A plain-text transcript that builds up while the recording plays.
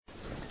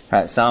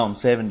Right, Psalm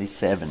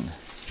 77,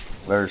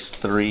 verse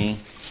 3.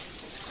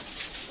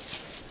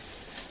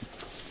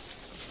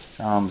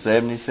 Psalm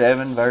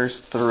 77, verse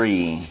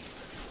 3.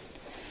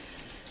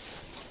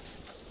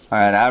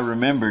 Alright, I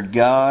remembered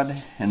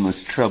God and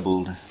was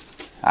troubled.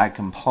 I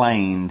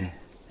complained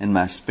and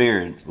my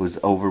spirit was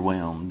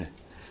overwhelmed.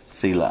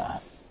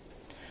 Selah.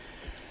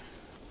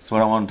 So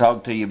what I want to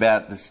talk to you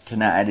about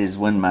tonight is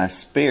when my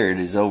spirit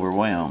is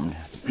overwhelmed.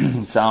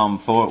 Psalm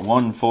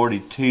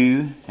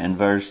 142 and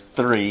verse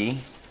 3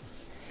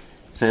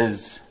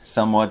 says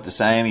somewhat the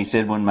same. He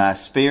said, when my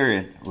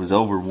spirit was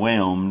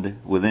overwhelmed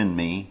within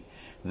me,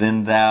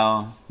 then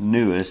thou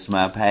knewest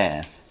my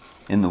path.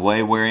 In the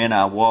way wherein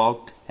I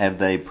walked, have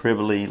they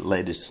privily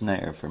laid a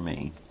snare for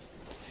me.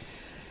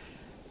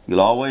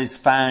 You'll always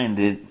find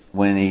it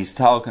when he's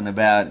talking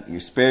about your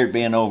spirit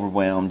being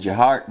overwhelmed, your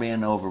heart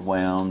being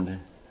overwhelmed,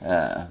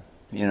 other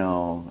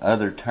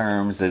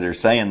terms that are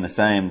saying the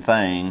same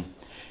thing.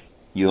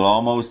 You'll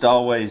almost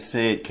always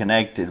see it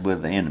connected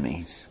with the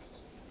enemies,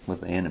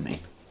 with the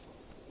enemy.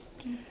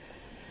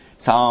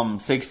 Psalm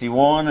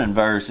 61 and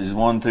verses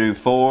 1 through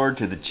 4,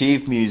 to the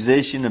chief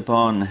musician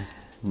upon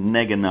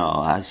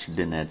Neganah. I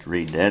didn't have to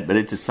read that, but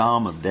it's a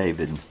psalm of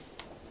David.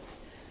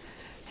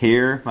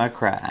 Hear my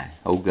cry,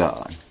 O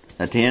God.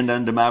 Attend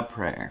unto my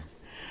prayer.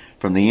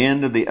 From the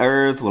end of the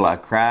earth will I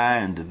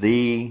cry unto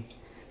thee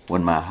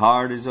when my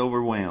heart is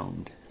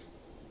overwhelmed.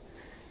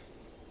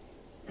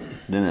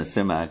 Then a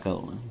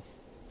semicolon.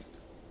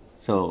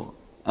 So,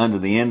 unto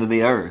the end of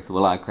the earth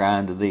will I cry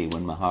unto thee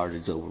when my heart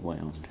is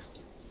overwhelmed.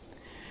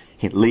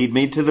 Lead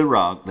me to the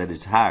rock that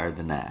is higher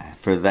than I,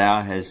 for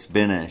thou hast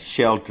been a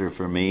shelter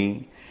for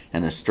me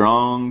and a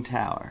strong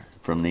tower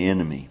from the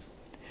enemy.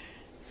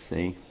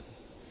 See?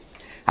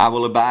 I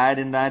will abide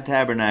in thy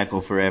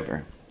tabernacle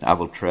forever. I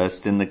will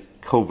trust in the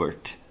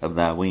covert of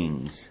thy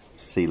wings.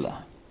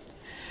 Selah.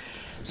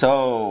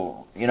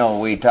 So,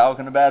 we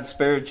talking about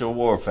spiritual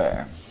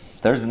warfare.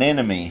 There's an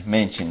enemy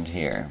mentioned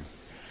here.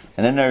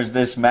 And then there's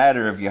this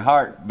matter of your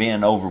heart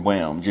being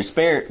overwhelmed, your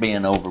spirit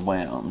being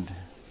overwhelmed.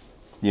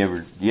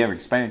 You ever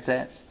experience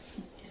that?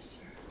 Yes,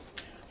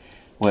 sir.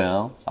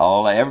 Well,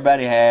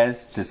 everybody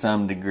has to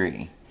some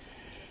degree.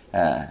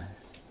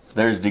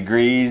 There's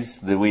degrees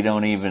that we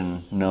don't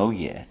even know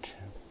yet.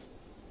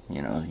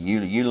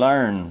 You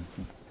learn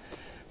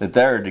that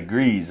there are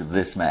degrees of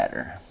this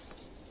matter.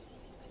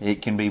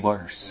 It can be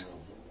worse.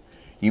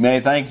 You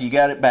may think you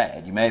got it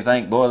bad. You may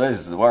think, boy, this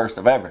is the worst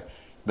of ever.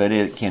 But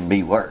it can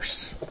be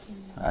worse.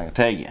 I can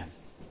tell you.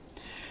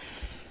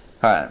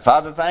 All right,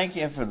 Father, thank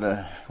you for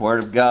the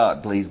Word of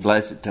God. Please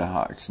bless it to our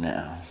hearts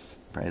now.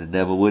 Pray the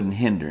devil wouldn't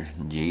hinder.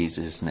 In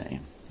Jesus'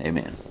 name,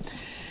 amen.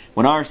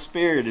 When our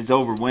spirit is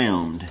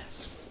overwhelmed,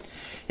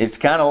 it's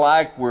kind of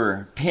like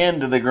we're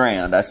pinned to the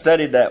ground. I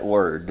studied that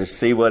word to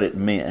see what it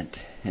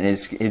meant. And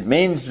it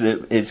means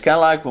that it's kind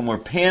of like when we're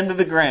pinned to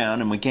the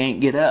ground and we can't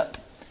get up.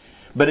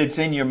 But it's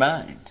in your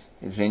mind.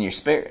 It's in your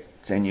spirit.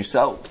 It's in your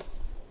soul.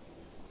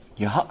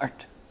 Your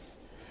heart.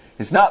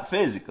 It's not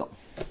physical.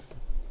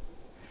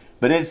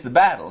 But it's the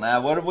battle. Now,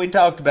 what have we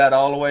talked about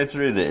all the way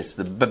through this?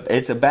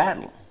 It's a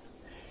battle.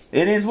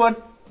 It is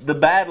what the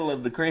battle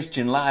of the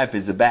Christian life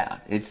is about.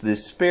 It's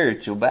this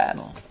spiritual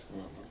battle.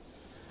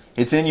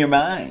 It's in your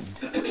mind.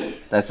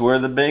 That's where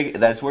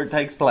it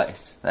takes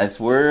place. That's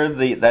where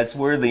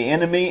the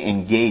enemy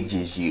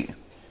engages you,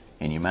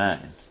 in your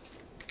mind.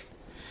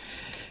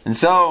 And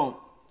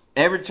so,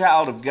 every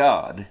child of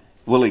God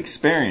will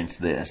experience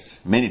this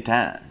many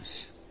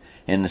times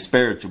in the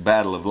spiritual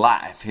battle of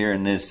life here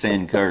in this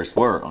sin-cursed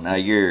world. Now,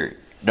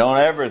 don't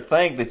ever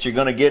think that you're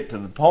going to get to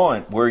the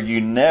point where you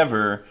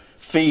never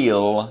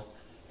feel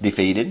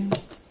defeated,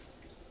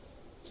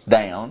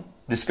 down,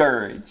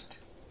 discouraged,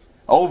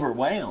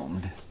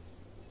 overwhelmed.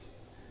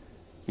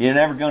 You're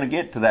never going to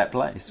get to that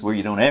place where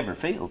you don't ever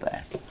feel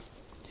that.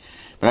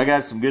 But I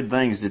got some good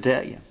things to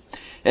tell you.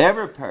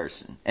 Every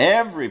person,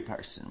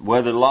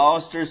 whether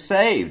lost or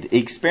saved,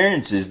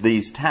 experiences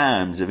these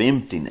times of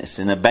emptiness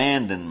and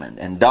abandonment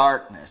and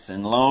darkness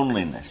and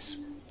loneliness.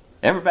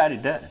 Everybody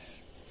does,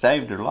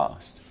 saved or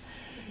lost.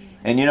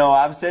 And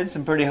I've said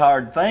some pretty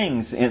hard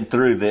things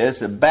through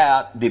this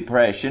about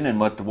depression and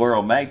what the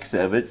world makes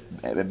of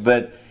it.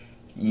 But,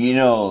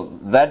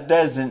 that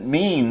doesn't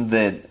mean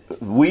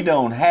that we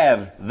don't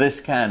have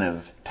this kind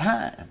of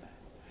time.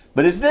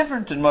 But it's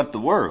different than what the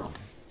world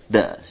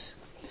does.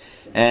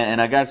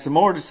 And I got some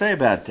more to say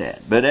about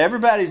that. But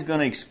everybody's going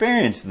to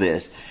experience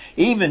this.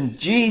 Even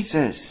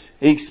Jesus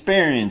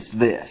experienced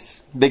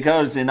this.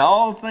 Because in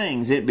all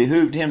things it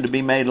behooved him to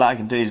be made like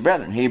unto his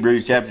brethren.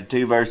 Hebrews chapter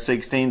 2 verse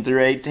 16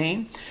 through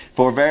 18.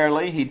 For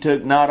verily he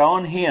took not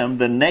on him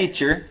the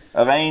nature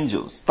of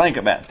angels. Think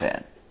about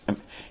that.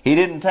 He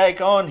didn't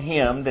take on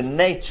him the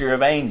nature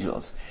of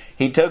angels.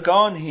 He took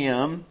on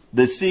him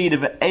the seed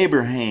of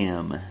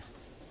Abraham.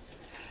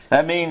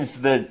 That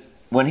means that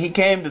when he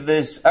came to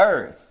this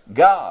earth,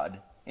 God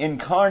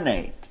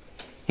incarnate,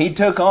 he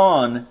took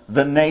on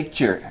the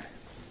nature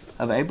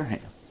of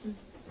Abraham.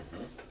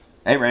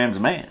 Abraham's a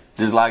man,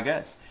 just like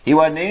us. He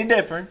wasn't any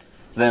different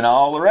than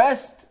all the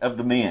rest of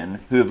the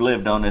men who have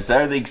lived on this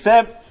earth,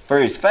 except for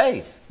his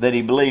faith that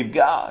he believed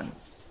God.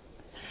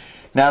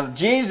 Now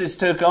Jesus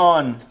took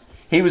on,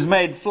 he was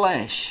made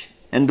flesh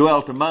and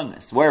dwelt among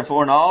us.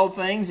 Wherefore in all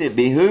things it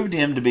behooved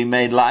him to be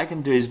made like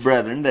unto his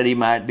brethren, that he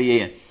might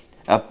be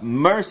a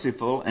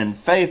merciful and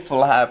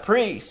faithful high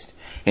priest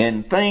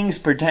in things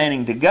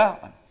pertaining to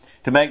God,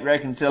 to make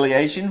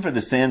reconciliation for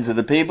the sins of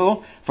the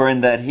people. For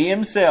in that he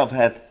himself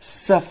hath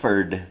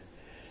suffered,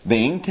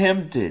 being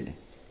tempted,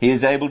 he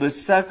is able to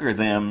succor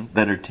them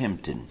that are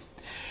tempted.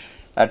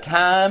 A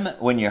time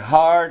when your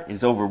heart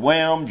is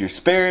overwhelmed, your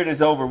spirit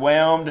is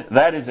overwhelmed,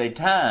 that is a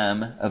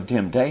time of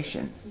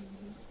temptation.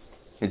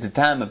 It's a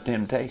time of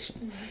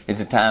temptation. It's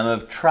a time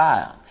of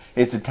trial.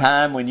 It's a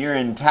time when you're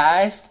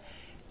enticed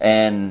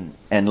and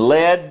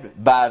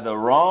led by the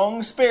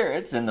wrong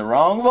spirits and the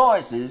wrong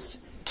voices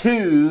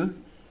to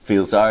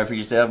feel sorry for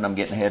yourself, and I'm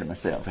getting ahead of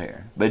myself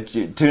here, but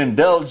to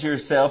indulge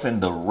yourself in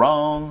the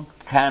wrong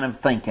kind of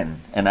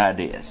thinking and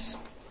ideas.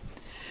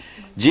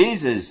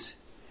 Jesus,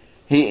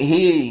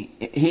 he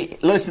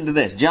listen to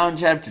this. John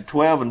chapter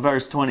 12 and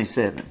verse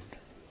 27.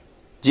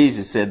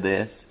 Jesus said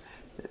this.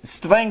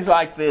 Things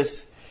like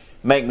this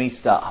make me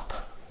stop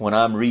when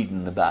I'm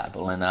reading the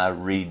Bible and I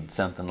read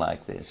something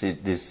like this.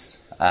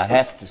 I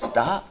have to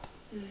stop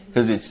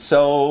because it's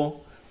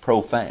so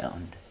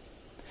profound.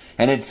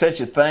 And it's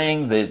such a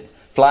thing that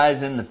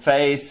flies in the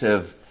face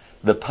of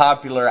the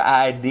popular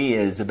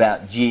ideas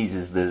about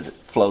Jesus that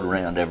float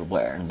around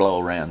everywhere and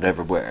blow around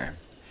everywhere.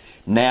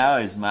 Now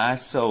is my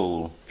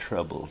soul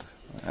troubled.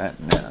 Right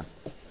now,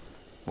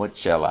 what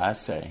shall I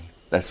say?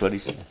 That's what he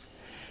said.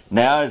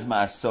 Now is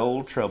my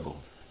soul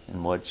troubled,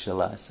 and what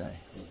shall I say?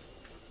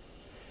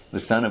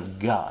 The Son of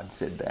God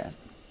said that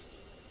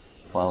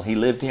while he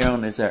lived here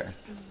on this earth,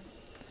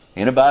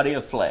 in a body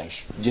of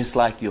flesh, just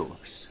like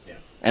yours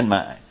and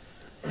mine.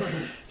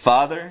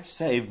 Father,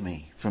 save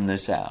me from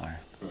this hour.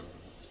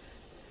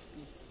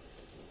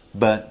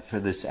 But for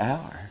this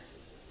hour,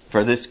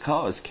 for this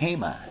cause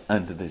came I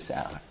unto this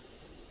hour.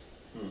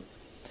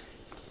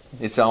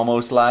 It's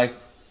almost like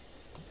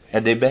a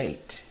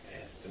debate.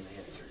 Asked and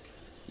answered.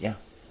 Yeah.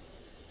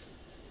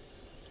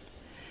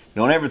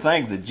 Don't ever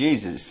think that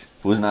Jesus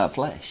was not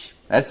flesh.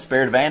 That's the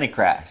spirit of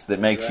Antichrist that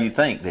makes you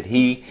think that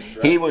he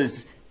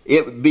was.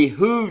 It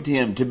behooved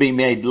him to be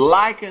made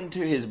like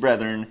unto his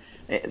brethren,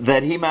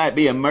 that he might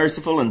be a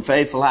merciful and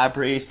faithful high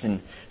priest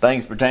in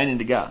things pertaining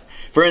to God.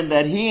 For in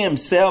that he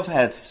himself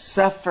hath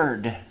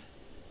suffered.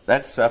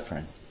 That's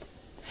suffering.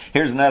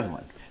 Here's another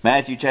one.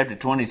 Matthew chapter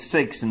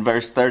 26 and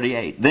verse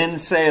 38. Then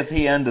saith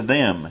he unto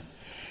them,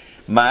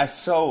 my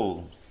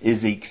soul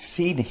is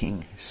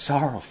exceeding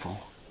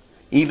sorrowful,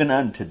 even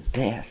unto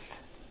death.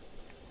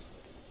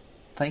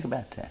 Think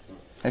about that.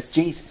 That's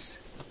Jesus.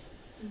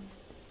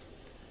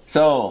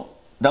 So,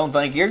 don't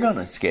think you're going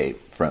to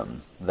escape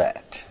from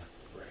that.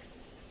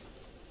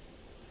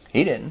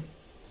 He didn't.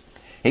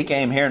 He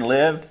came here and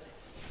lived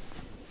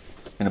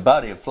in a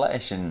body of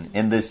flesh and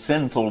in this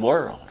sinful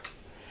world.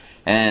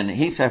 And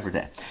he suffered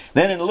that.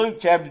 Then in Luke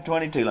chapter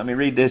 22, let me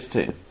read this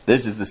too.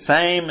 This is the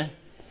same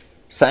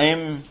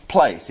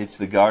place. It's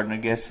the Garden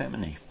of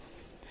Gethsemane.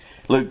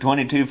 Luke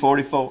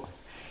 22:44.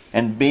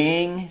 And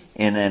being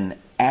in an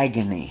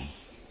agony.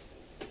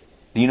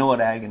 Do you know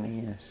what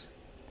agony is?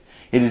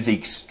 It is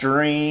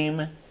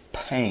extreme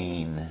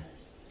pain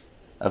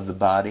of the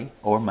body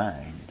or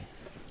mind.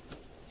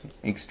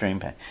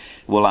 Extreme pain.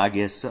 Well, I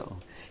guess so.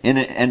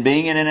 And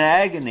being in an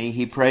agony,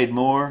 he prayed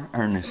more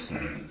earnestly.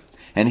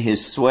 And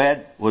his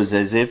sweat was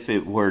as if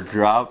it were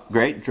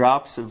great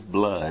drops of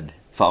blood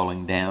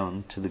falling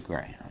down to the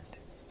ground.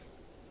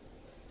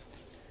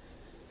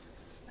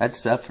 That's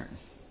suffering.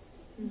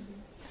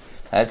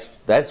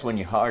 That's when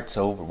your heart's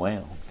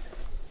overwhelmed.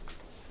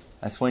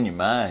 That's when your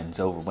mind's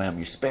overwhelmed.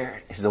 Your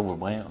spirit is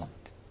overwhelmed.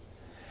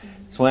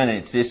 It's when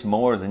it's just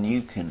more than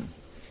you can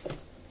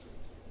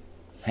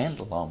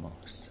handle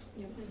almost.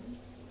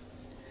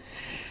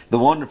 The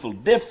wonderful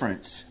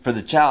difference for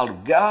the child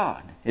of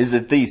God is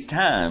that these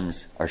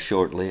times are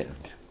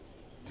short-lived.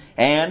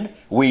 And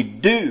we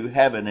do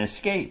have an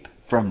escape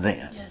from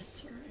them.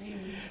 Yes, sir.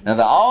 Now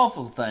the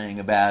awful thing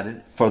about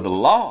it for the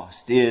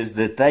lost is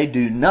that they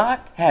do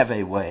not have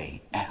a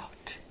way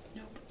out.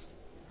 Nope.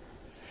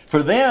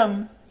 For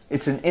them,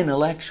 it's an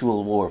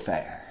intellectual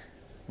warfare.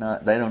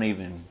 They don't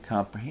even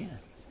comprehend.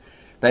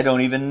 They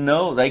don't even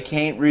know. They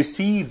can't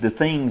receive the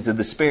things of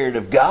the Spirit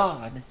of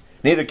God.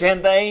 Neither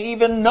can they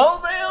even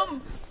know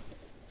them.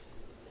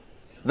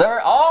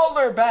 All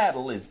their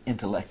battle is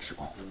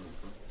intellectual.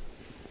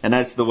 And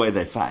that's the way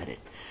they fight it.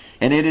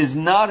 And it is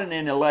not an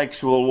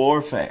intellectual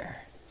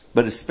warfare,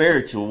 but a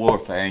spiritual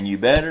warfare. And you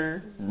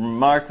better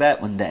mark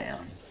that one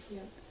down.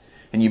 Yep.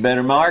 And you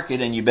better mark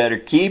it, and you better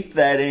keep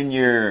that in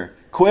your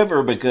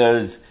quiver,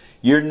 because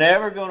you're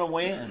never going to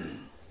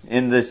win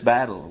in this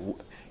battle.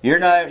 You're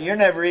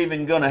never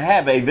even going to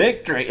have a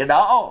victory at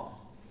all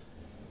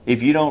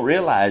if you don't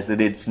realize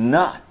that it's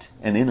not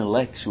an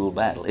intellectual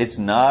battle. It's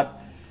not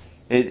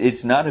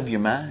of your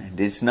mind.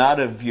 It's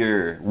not of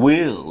your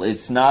will.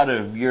 It's not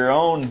of your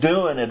own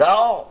doing at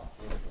all.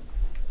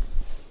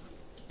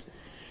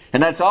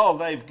 And that's all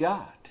they've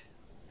got.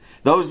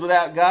 Those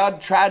without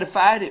God try to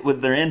fight it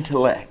with their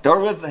intellect or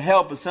with the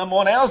help of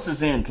someone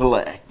else's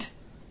intellect.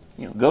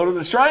 Go to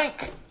the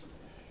shrink.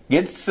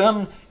 Get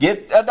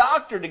a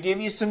doctor to give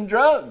you some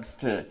drugs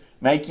to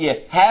make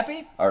you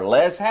happy or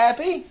less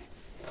happy.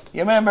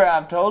 You remember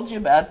I've told you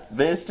about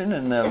visiting,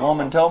 and the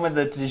woman told me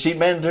that she'd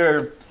been to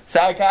her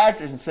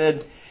psychiatrist and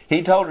said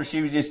he told her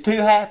she was just too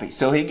happy,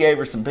 so he gave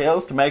her some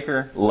pills to make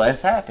her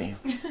less happy.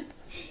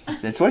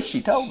 That's what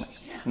she told me.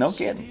 No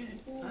kidding.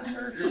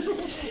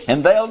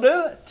 And they'll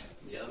do it.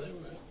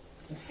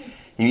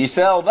 If you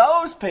sell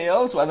those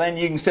pills, well then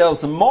you can sell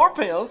some more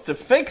pills to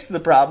fix the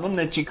problem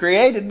that you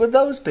created with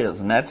those pills.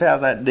 And that's how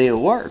that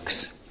deal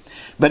works.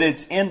 But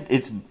it's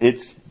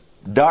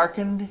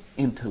darkened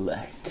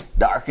intellect,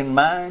 darkened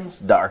minds,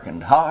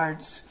 darkened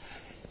hearts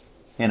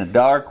in a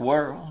dark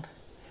world,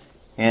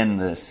 in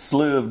the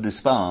slough of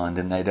despond,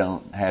 and they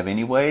don't have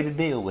any way to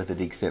deal with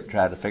it except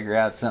try to figure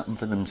out something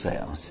for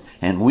themselves.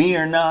 And we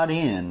are not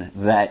in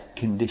that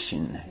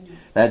condition.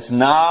 That's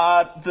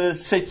not the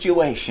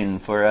situation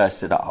for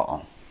us at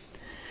all.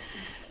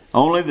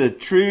 Only the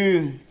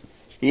true,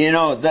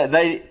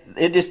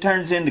 it just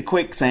turns into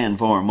quicksand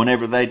for them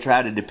whenever they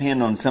try to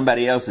depend on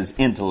somebody else's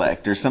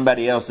intellect or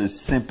somebody else's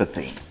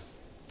sympathy.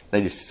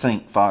 They just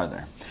sink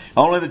farther.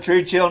 Only the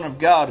true children of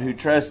God who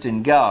trust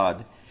in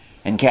God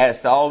and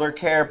cast all their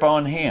care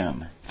upon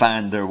Him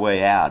find their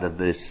way out of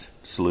this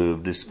slough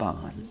of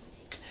despond.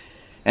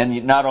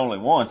 And not only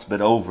once, but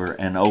over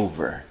and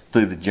over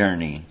through the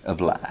journey of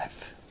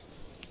life.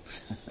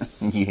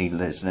 You ain't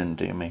listening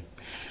to me.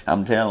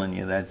 I'm telling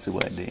you, that's the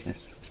way it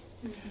is.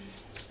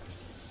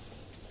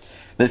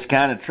 This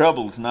kind of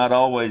trouble is not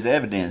always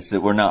evidence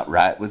that we're not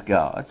right with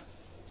God.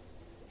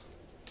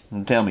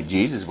 Don't tell me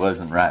Jesus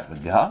wasn't right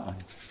with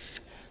God.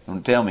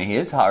 Don't tell me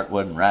his heart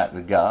wasn't right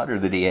with God, or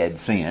that he had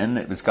sin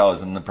that was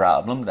causing the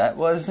problem. That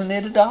wasn't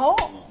it at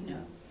all. No.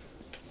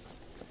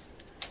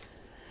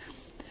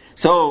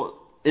 So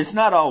it's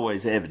not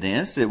always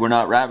evidence that we're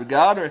not right with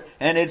God,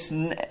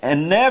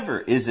 and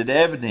never is it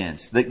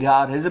evidence that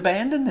God has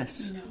abandoned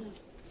us. No.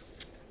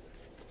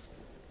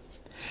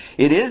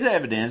 It is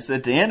evidence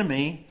that the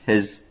enemy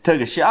has took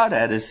a shot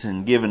at us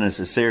and given us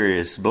a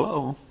serious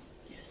blow.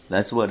 Yes.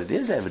 That's what it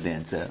is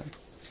evidence of.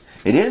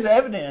 It is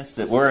evidence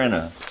that we're in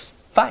a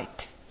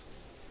fight.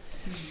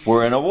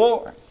 We're in a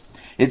war.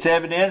 It's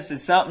evidence that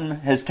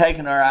something has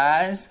taken our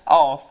eyes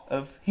off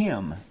of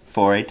Him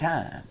for a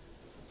time.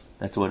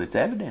 That's what it's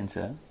evidence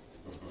of.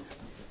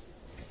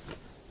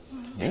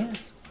 Yes.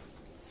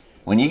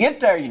 When you get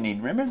there, you need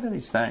to remember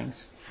these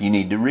things. You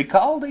need to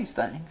recall these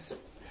things.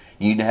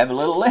 You need to have a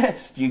little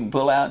list you can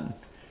pull out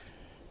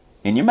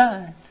in your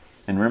mind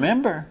and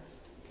remember.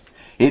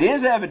 It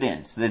is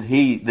evidence that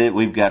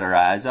we've got our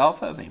eyes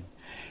off of Him.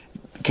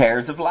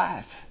 Cares of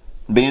life,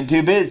 being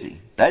too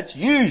busy. That's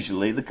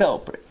usually the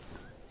culprit.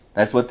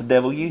 That's what the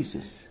devil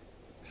uses.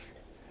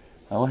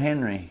 Oh,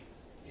 Henry.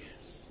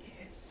 Yes.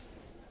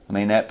 I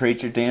mean, that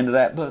preacher at the end of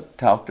that book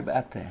talked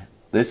about that.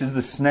 This is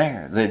the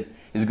snare that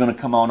is going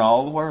to come on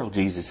all the world,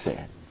 Jesus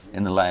said,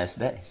 in the last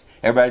days.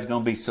 Everybody's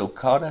going to be so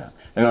caught up.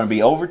 They're going to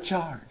be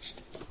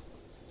overcharged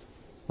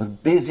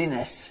with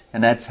busyness.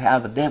 And that's how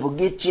the devil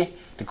gets you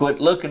to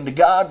quit looking to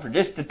God for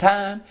just a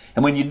time.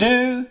 And when you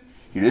do,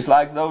 you're just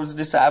like those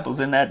disciples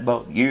in that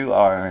boat. You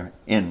are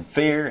in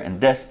fear and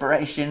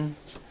desperation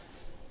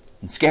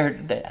and scared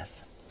to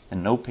death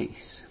and no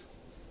peace.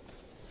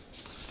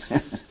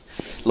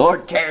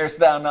 Lord, carest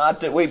thou not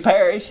that we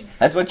perish?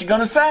 That's what you're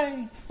going to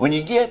say when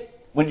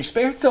your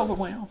spirit's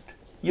overwhelmed.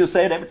 You'll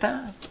say it every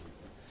time.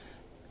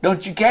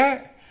 Don't you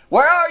care?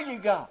 Where are you,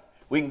 God?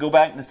 We can go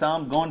back in the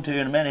Psalm, going to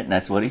in a minute, and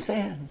that's what he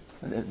said.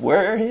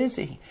 Where is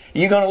he? Are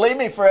you going to leave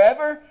me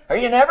forever? Are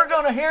you never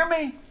going to hear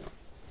me?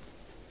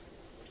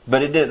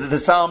 But the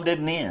Psalm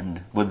didn't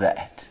end with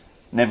that.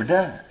 Never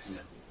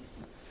does.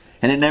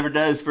 And it never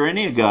does for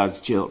any of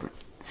God's children.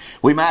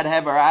 We might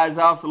have our eyes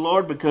off the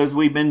Lord because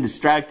we've been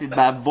distracted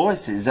by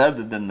voices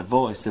other than the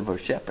voice of our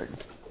shepherd.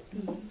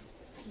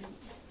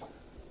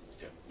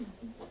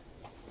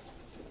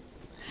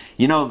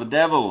 You know, the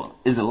devil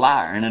is a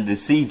liar and a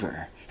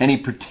deceiver, and he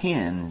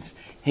pretends.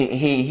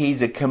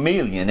 He's a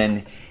chameleon,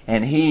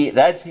 and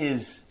that's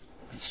his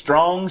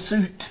strong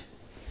suit,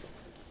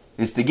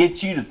 is to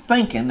get you to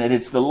thinking that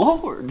it's the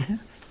Lord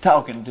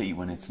talking to you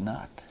when it's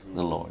not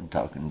the Lord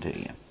talking to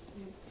you.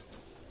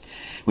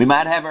 We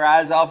might have our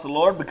eyes off the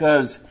Lord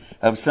because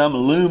of some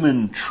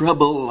looming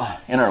trouble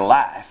in our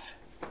life,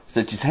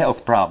 such as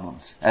health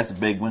problems. That's a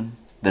big one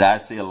that I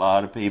see a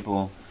lot of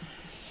people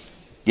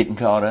getting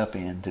caught up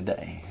in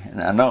today.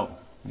 And I know,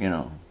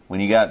 when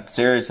you got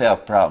serious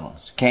health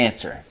problems,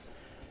 cancer,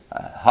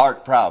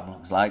 heart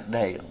problems like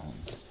Dale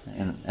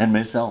and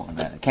Miss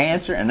Owen,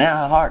 cancer, and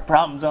now heart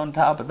problems on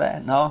top of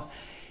that, and all,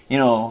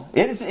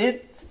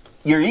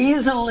 you're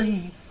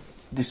easily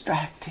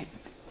distracted.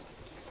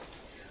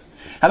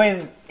 I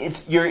mean,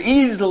 you're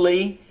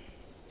easily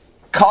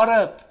caught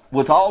up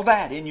with all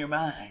that in your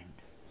mind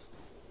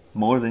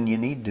more than you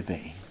need to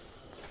be.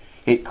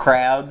 It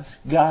crowds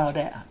God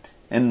out.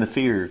 And the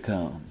fear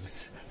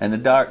comes. and the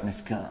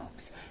darkness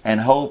comes, and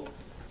hope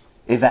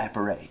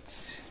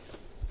evaporates.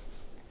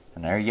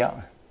 And there you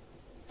are.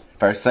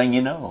 First thing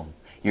you know,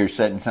 you're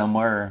sitting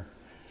somewhere,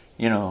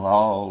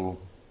 all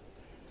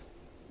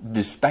in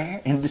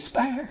despair.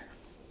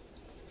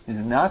 It's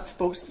not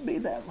supposed to be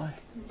that way.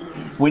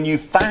 When you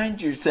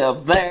find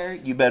yourself there,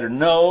 you better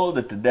know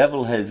that the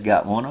devil has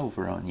got one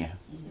over on you.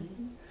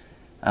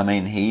 I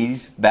mean,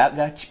 he's about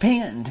got you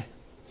pinned.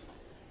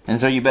 And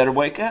so you better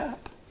wake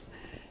up.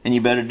 And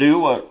you better do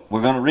what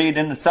we're going to read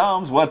in the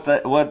Psalms,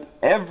 what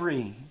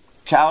every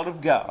child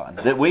of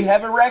God that we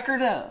have a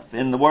record of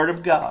in the Word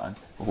of God,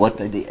 what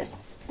they did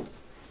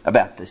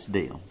about this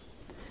deal.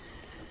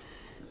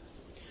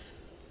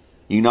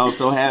 You can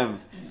also have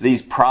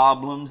these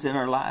problems in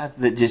our life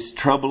that just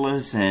trouble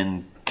us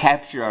and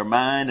capture our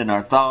mind and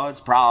our thoughts.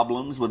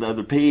 Problems with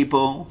other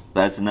people,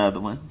 that's another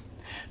one.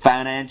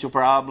 Financial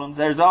problems,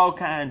 there's all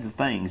kinds of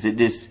things that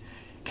just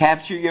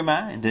capture your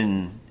mind,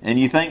 and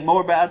you think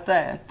more about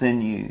that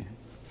than you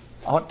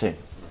ought to.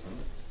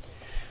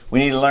 We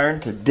need to learn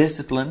to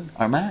discipline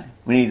our mind.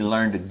 We need to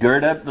learn to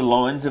gird up the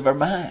loins of our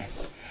mind.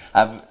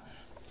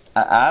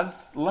 I've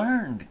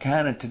learned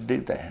kind of to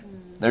do that.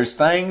 There's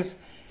things,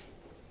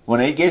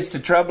 when it gets to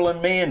troubling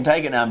me and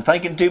I'm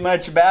thinking too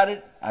much about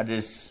it, I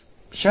just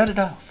shut it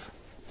off.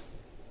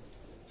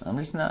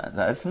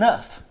 That's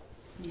enough.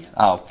 Yep.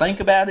 I'll think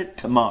about it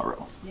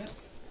tomorrow. Yep.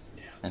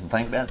 And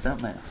think about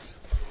something else.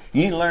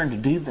 You need to learn to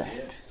do that.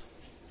 Yes.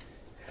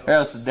 Or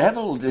else the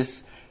devil will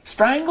just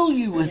strangle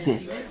you with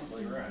it.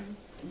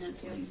 And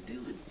that's what he's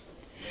doing.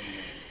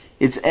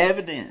 It's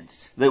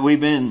evidence that we've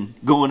been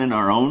going in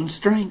our own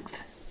strength,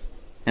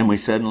 and we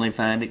suddenly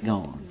find it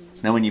gone.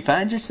 Now when you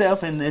find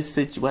yourself in this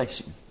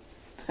situation,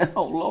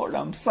 oh Lord,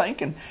 I'm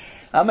sinking.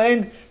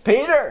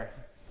 Peter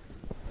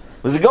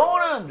was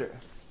going under.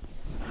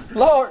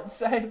 Lord,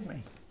 save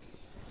me.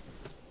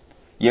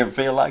 You ever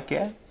feel like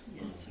that?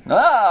 Yes, sir.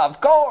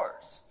 Of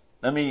course.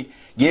 Let me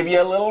give you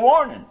a little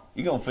warning.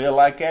 You're going to feel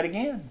like that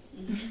again.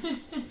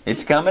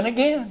 It's coming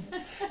again.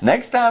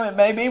 Next time it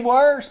may be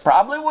worse.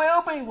 Probably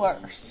will be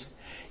worse.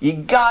 You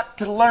got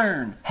to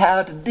learn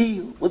how to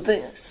deal with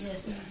this.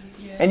 Yes, sir.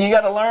 Yes. And you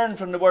got to learn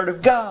from the Word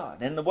of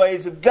God and the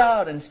ways of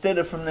God instead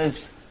of from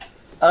this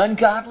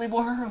ungodly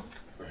world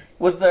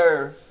with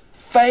their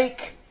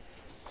fake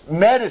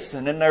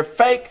medicine and their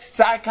fake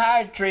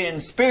psychiatry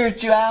and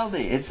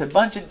spirituality. It's a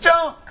bunch of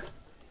junk.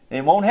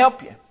 It won't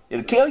help you.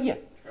 It'll kill you.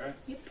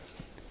 Yep.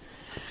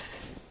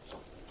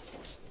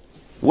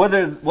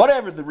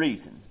 Whatever the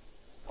reason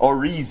or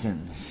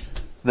reasons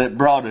that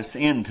brought us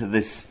into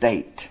this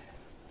state,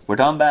 we're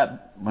talking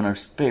about when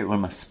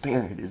my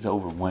spirit is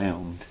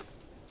overwhelmed,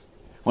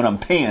 when I'm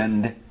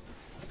pinned.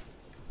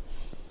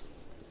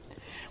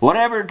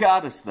 Whatever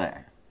got us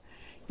there,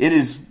 it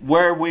is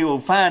where we will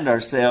find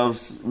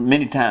ourselves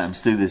many times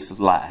through this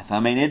life.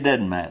 It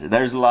doesn't matter.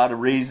 There's a lot of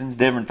reasons,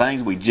 different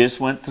things. We just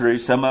went through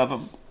some of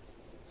them.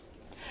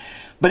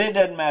 But it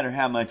doesn't matter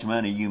how much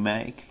money you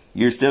make.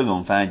 You're still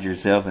going to find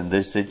yourself in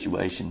this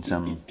situation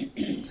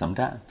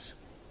sometimes.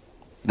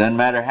 Doesn't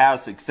matter how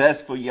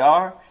successful you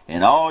are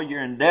in all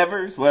your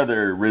endeavors,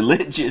 whether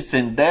religious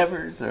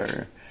endeavors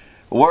or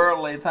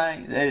worldly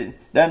things.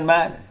 It doesn't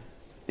matter.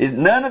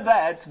 None of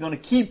that's going to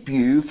keep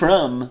you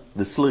from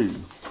the slough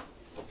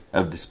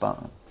of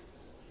despond.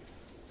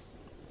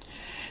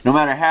 No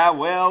matter how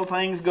well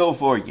things go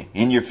for you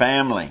in your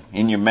family,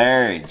 in your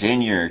marriage,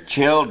 in your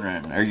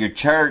children, or your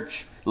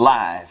church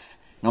life,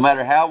 no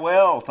matter how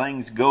well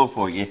things go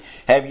for you,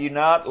 have you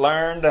not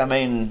learned?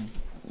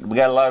 We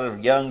got a lot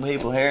of young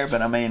people here,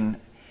 but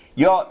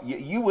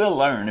you will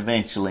learn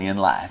eventually in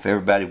life,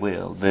 everybody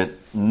will, that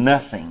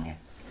nothing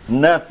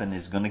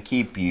is going to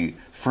keep you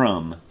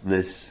from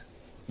this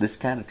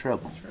kind of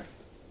trouble. That's right.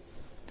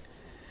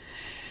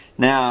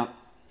 Now,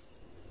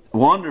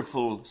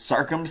 wonderful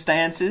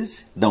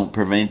circumstances don't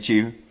prevent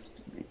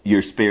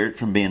your spirit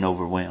from being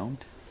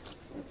overwhelmed.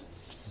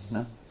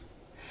 No.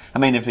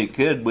 If it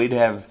could,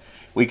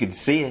 we could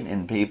see it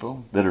in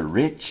people that are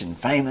rich and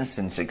famous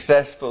and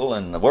successful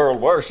and the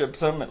world worships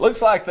them. It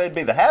looks like they'd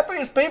be the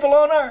happiest people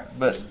on earth.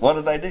 But what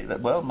do they do?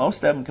 Well, most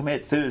of them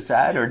commit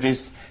suicide or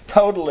just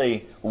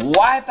totally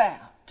wipe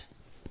out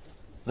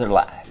their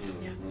life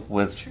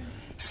with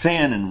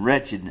sin and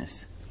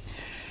wretchedness.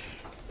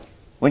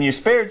 When your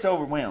spirit's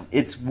overwhelmed,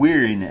 it's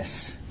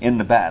weariness in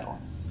the battle.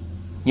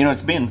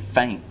 It's being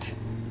faint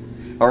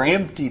or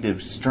emptied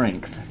of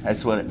strength.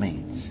 That's what it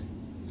means.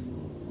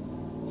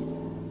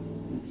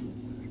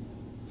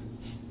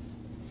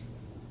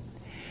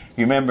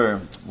 You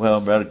remember,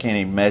 Brother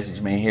Kenny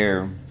messaged me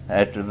here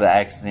after the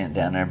accident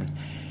down there.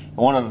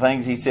 One of the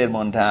things he said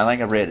one time, I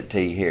think I read it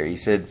to you here. He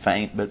said,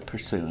 faint but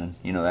pursuing.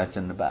 That's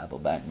in the Bible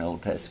back in the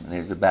Old Testament.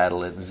 There was a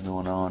battle that was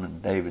going on,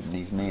 and David and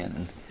these men,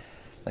 and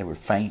they were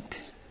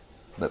faint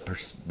but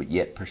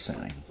yet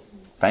pursuing.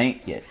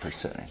 Faint yet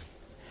pursuing.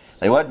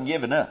 They wasn't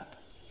giving up.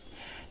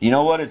 You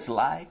know what it's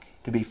like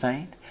to be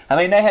faint?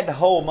 They had to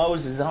hold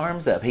Moses'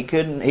 arms up. He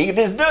could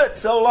just do it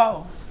so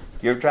long.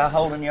 You ever try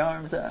holding your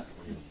arms up?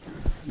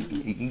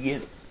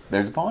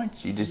 There's a point.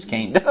 You just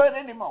can't do it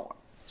anymore.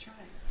 That's right.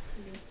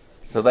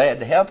 So they had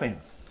to help him.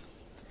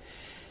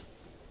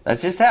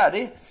 That's just how it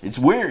is. It's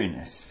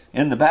weariness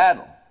in the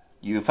battle.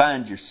 You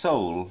find your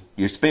soul,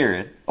 your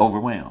spirit,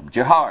 overwhelmed.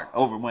 Your heart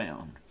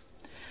overwhelmed.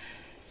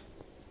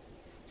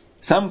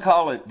 Some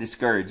call it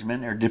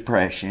discouragement or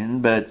depression,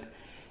 but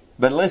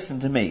listen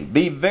to me.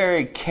 Be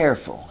very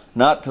careful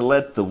not to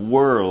let the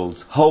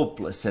world's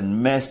hopeless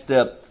and messed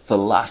up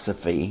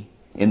philosophy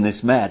in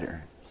this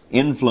matter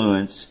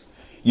influence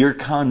your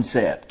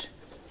concept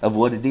of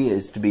what it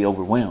is to be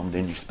overwhelmed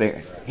in your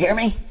spirit. Hear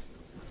me?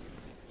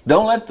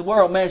 Don't let the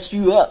world mess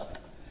you up.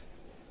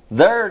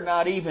 They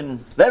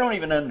don't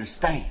even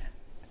understand.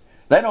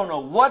 They don't know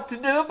what to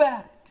do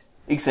about it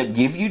except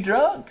give you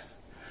drugs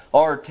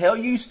or tell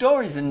you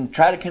stories and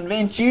try to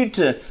convince you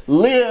to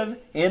live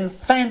in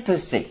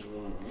fantasy.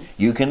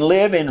 You can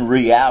live in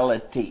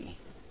reality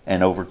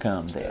and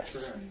overcome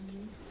this.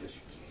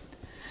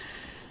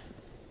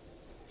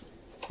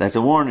 That's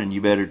a warning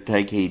you better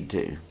take heed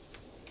to.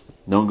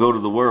 Don't go to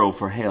the world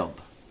for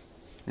help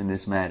in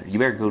this matter. You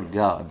better go to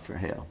God for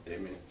help.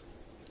 Amen.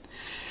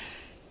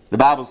 The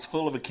Bible's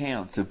full of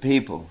accounts of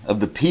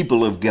the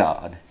people of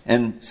God,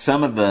 and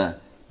some of the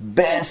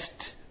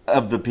best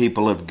of the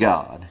people of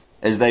God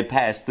as they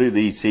pass through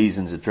these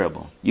seasons of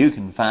trouble. You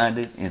can find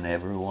it in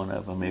every one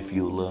of them if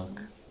you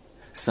look.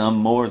 Some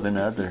more than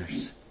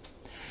others.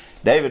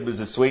 David was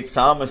a sweet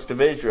psalmist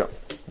of Israel.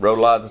 Wrote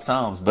a lot of the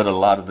Psalms, but a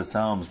lot of the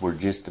Psalms were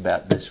just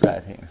about this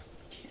right here.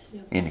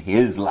 In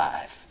his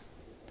life.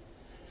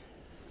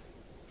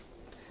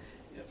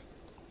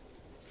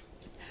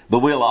 But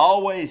we'll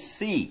always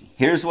see.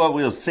 Here's what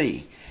we'll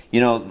see.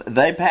 You know,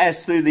 they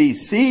passed through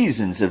these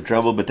seasons of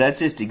trouble, but that's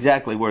just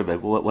exactly what they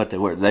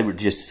were. They were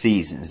just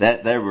seasons.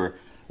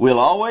 We'll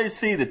always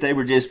see that they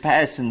were just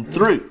passing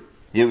through.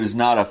 It was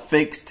not a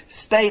fixed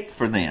state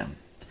for them,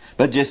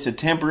 but just a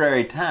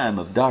temporary time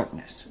of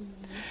darkness.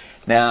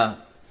 Now,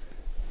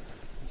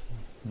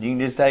 you can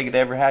just take it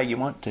ever how you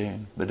want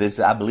to, but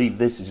I believe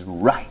this is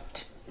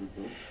right.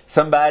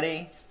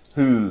 Somebody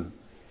who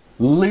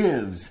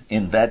lives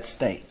in that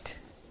state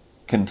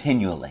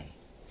continually,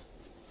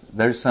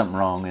 there's something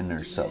wrong in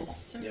their soul.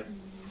 Yes, sir. Yep.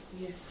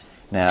 Yes, sir.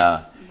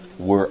 Now,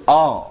 we're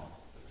all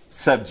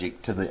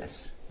subject to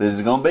this. This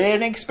is going to be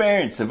an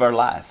experience of our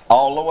life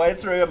all the way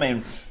through. I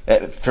mean,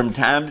 from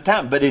time to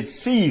time, but it's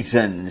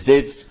seasons.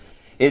 It's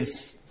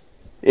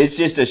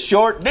just a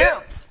short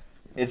dip.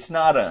 It's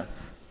not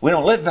we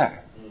don't live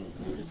there.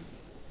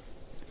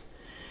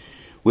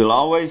 We'll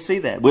always see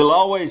that. We'll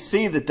always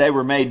see that they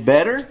were made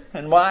better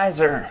and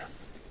wiser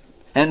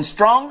and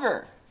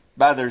stronger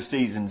by their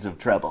seasons of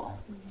trouble.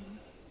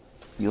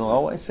 You'll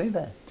always see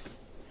that.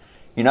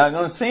 You're not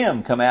going to see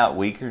them come out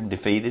weaker and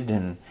defeated,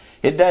 and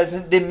it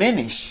doesn't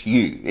diminish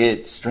you.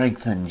 It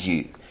strengthens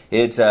you.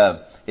 It's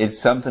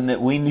something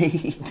that we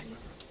need.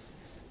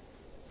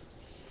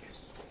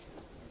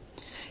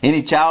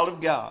 Any child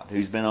of God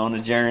who's been on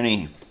a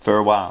journey for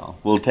a while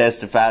will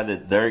testify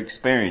that their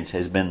experience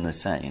has been the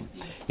same.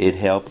 It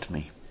helped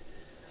me.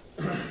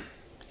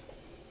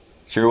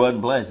 Sure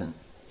wasn't pleasant.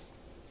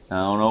 I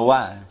don't know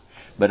why.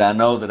 But I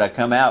know that I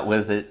come out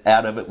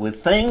of it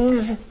with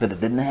things that I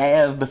didn't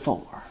have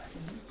before.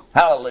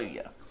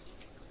 Hallelujah.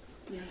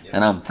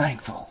 And I'm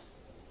thankful.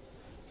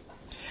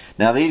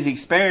 Now these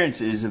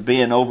experiences of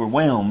being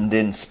overwhelmed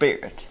in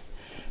spirit,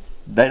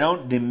 they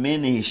don't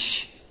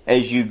diminish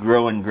as you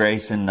grow in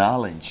grace and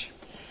knowledge.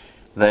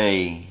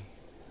 They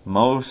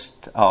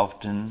most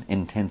often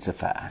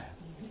intensify.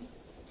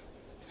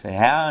 Say,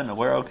 how in the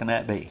world can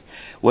that be?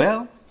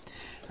 Well,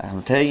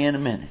 I'll tell you in a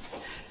minute.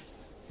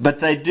 But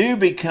they do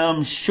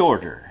become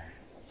shorter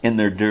in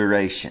their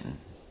duration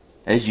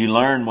as you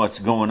learn what's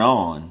going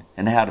on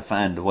and how to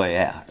find a way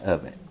out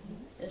of it.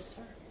 Yes,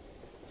 sir.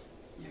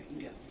 There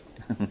you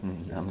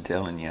go. I'm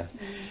telling you.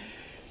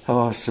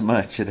 Oh, so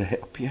much it'll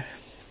help you.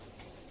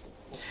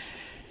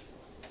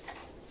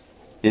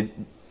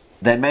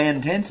 They may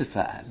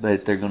intensify,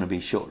 but they're going to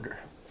be shorter.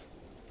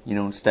 You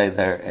don't stay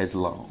there as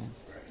long.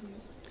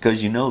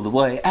 Because you know the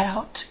way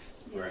out.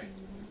 Right.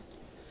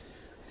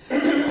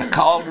 A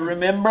call to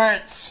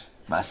remembrance.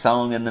 My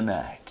song in the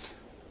night.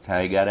 That's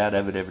how he got out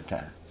of it every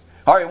time.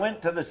 Or he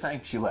went to the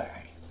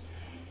sanctuary.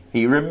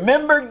 He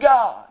remembered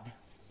God.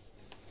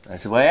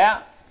 That's the way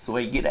out. That's the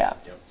way you get out.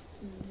 Yep.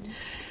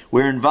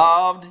 We're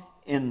involved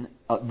in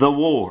the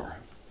war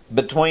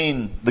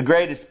between the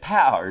greatest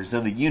powers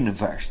of the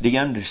universe. Do you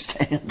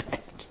understand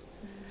that?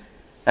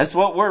 That's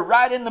what we're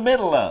right in the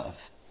middle of.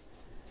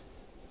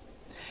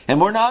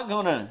 And we're not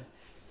going to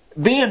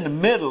be in the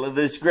middle of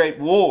this great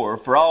war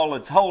for all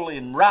that's holy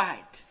and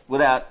right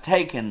without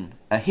taking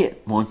a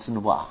hit once in a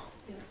while.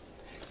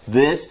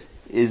 This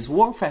is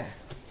warfare.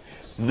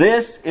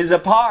 This is a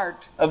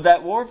part of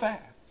that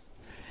warfare.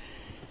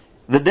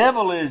 The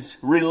devil is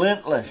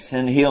relentless,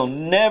 and he'll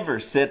never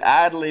sit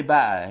idly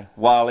by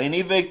while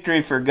any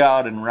victory for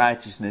God and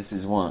righteousness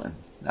is won.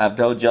 I've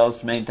told y'all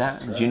so many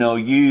times. Right. You know,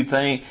 you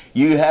think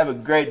you have a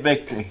great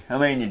victory. I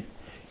mean,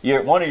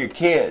 one of your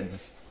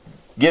kids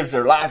gives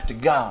their life to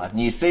God,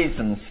 and you see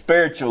some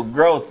spiritual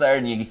growth there,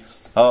 and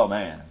oh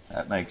man,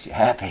 that makes you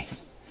happy.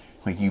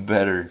 Well, you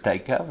better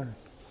take cover.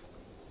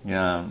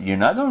 You're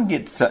not going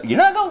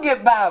to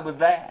get by with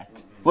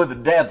that, with the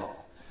devil,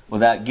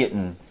 without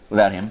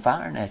him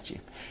firing at you.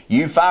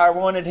 You fire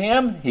one at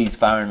him, he's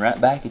firing right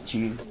back at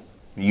you.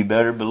 You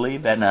better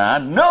believe that. Now I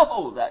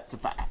know that's a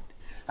fact.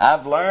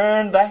 I've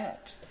learned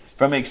that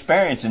from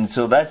experience, and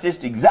so that's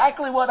just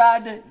exactly what I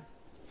do.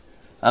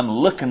 I'm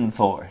looking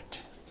for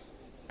it,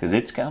 because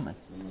it's coming.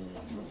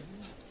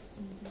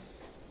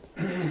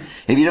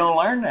 If you don't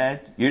learn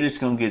that, you're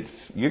going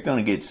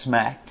to get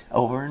smacked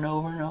over and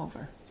over and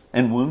over,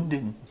 and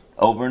wounded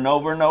over and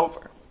over and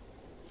over.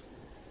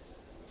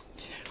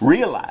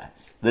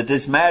 Realize that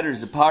this matter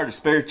is a part of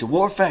spiritual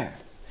warfare.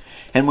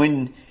 And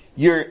when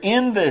you're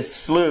in this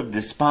slough of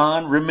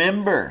despond,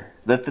 remember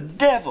that the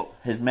devil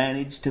has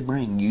managed to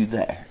bring you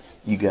there.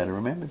 You got to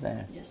remember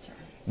that. Yes, sir.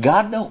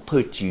 God don't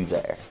put you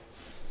there.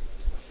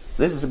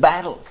 This is a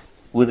battle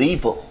with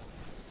evil.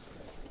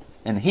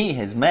 And he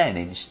has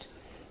managed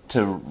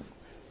to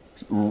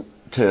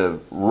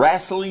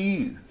wrestle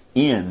you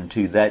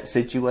into that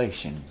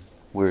situation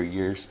where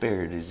your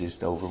spirit is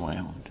just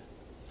overwhelmed.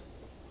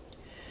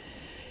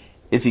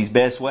 It's his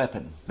best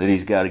weapon that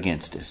he's got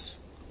against us.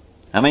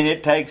 I mean,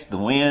 it takes the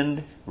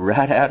wind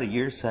right out of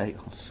your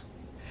sails.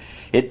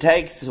 It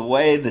takes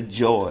away the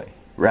joy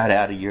right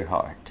out of your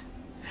heart.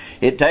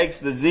 It takes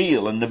the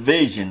zeal and the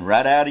vision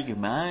right out of your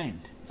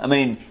mind. I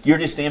mean, you're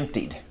just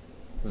emptied.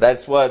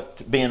 That's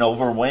what being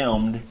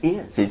overwhelmed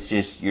is. It's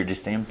just, you're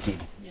just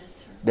emptied. Yes,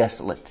 sir.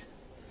 Desolate.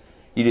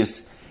 You're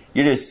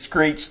just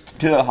screeched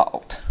to a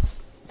halt.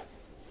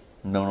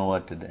 Don't know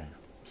what to do.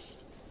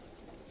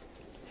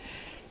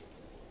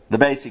 The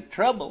basic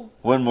trouble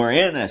when we're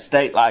in a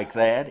state like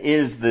that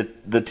is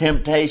the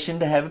temptation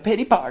to have a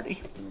pity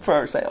party for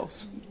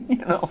ourselves. You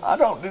know, I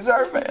don't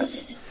deserve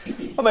this.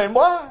 I mean,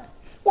 why?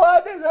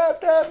 Why does it have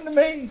to happen to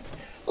me?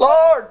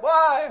 Lord,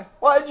 why?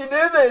 Why'd you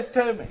do this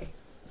to me?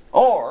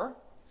 Or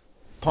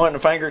pointing a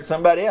finger at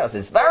somebody else.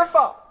 It's their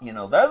fault. You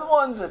know, they're the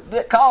ones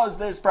that caused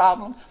this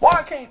problem.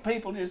 Why can't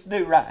people just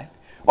do right?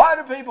 Why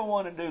do people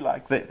want to do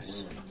like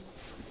this?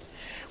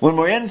 When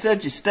we're in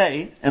such a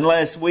state,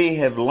 unless we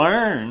have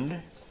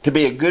learned to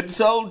be a good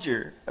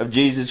soldier of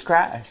Jesus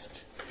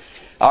Christ,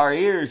 our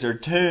ears are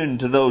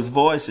tuned to those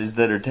voices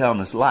that are telling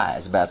us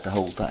lies about the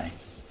whole thing.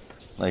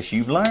 Unless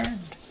you've learned.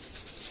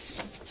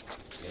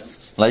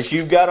 Unless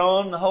you've got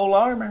on the whole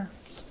armor.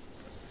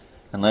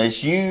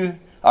 Unless you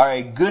are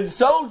a good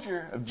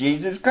soldier of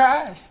Jesus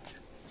Christ.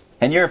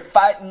 And you're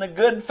fighting the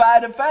good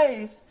fight of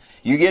faith.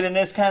 You get in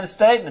this kind of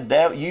state and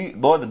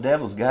the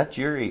devil's got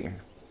your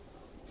ear.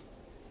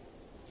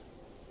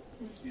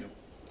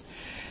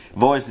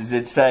 Voices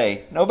that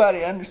say,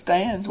 nobody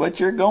understands what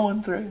you're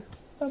going through.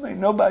 I mean,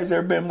 nobody's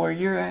ever been where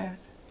you're at.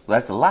 Well,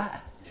 that's a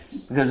lie.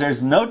 Because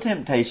there's no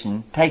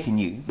temptation taking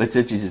you but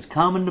such as is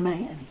common to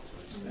man.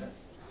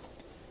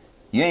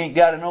 You ain't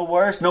got it no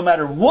worse. No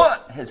matter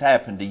what has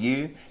happened to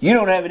you, you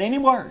don't have it any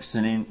worse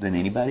than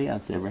anybody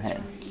else ever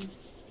had.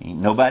 Ain't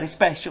nobody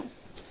special.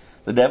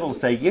 The devil will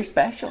say, you're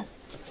special.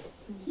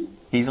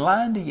 He's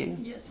lying to you.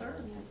 Yes, sir.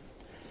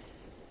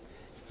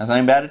 I was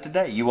thinking about it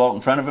today. You walk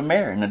in front of a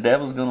mirror and the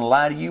devil's going to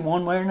lie to you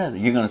one way or another.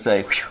 You're going to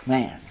say,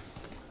 man.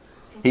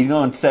 He's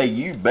going to say,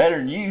 you better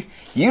than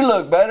you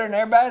look better than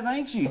everybody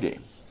thinks you do.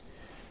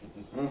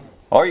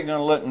 Or you're going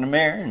to look in the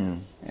mirror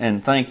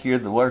and think you're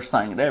the worst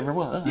thing that ever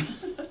was.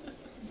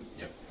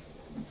 Yep.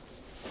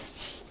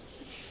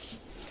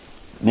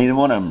 Neither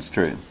one of them's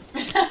true.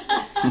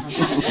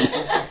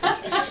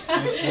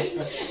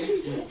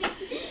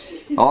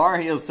 Or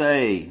he'll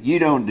say, you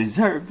don't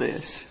deserve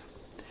this.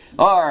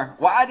 Or,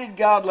 why did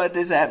God let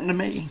this happen to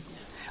me?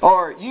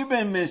 Or, you've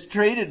been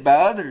mistreated by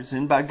others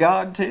and by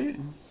God too.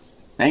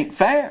 Ain't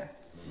fair.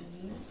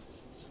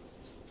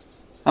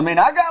 I mean,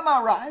 I got my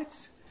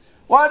rights.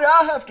 Why do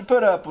I have to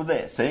put up with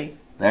this? See,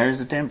 there's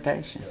the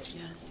temptation.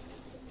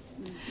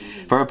 Yes.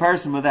 For a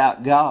person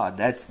without God,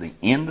 that's the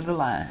end of the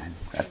line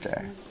right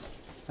there.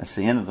 That's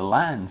the end of the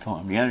line for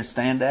them. You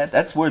understand that?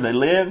 That's where they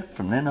live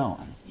from then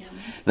on. Yeah.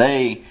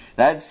 They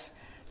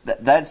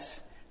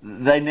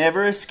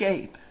never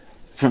escape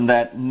from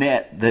that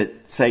net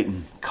that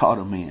Satan caught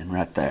them in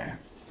right there.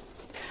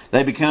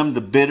 They become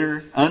the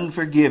bitter,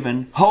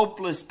 unforgiven,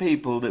 hopeless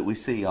people that we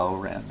see all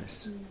around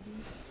us.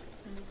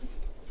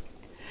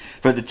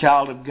 For the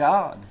child of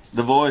God,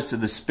 the voice of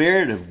the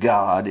Spirit of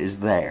God is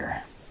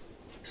there,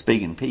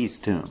 speaking peace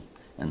to them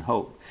and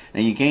hope.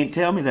 Now you can't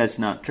tell me that's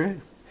not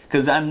true,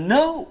 because I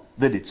know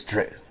that it's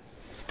true.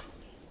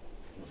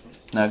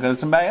 Not because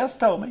somebody else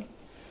told me.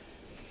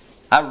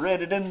 I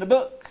read it in the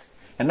book.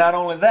 And not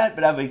only that,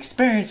 but I've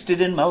experienced it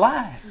in my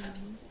life.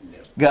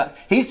 God,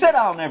 He said,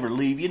 I'll never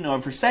leave you nor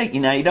forsake you.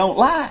 Now, He don't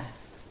lie.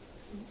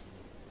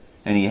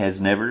 And He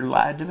has never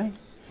lied to me.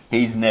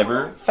 He's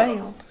never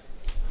failed.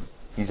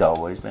 He's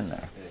always been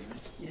there.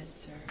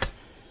 Yes, sir.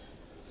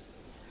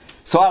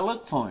 So I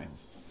look for Him.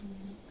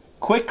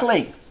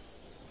 Quickly.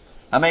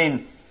 I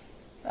mean,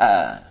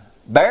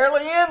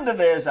 barely into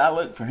this, I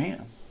look for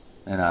Him.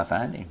 And I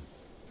find Him.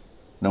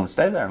 Don't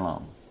stay there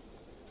long.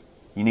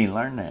 You need to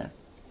learn that.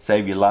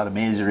 Save you a lot of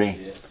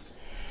misery. Yes.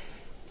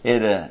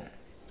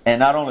 And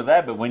not only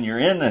that, but when you're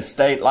in a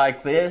state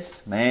like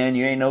this, man,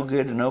 you ain't no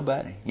good to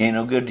nobody. You ain't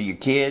no good to your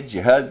kids,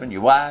 your husband,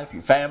 your wife,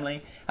 your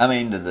family. I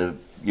mean, to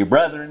your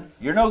brethren.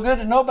 You're no good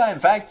to nobody. In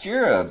fact,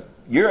 you're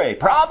a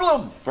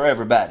problem for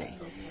everybody.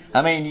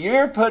 I mean,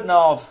 you're putting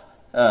off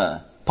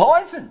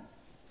poison.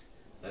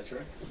 That's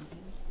right.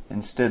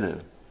 Instead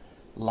of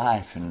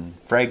life and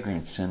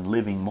fragrance and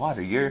living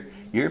water,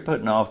 you're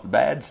putting off the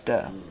bad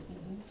stuff.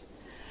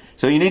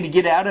 So you need to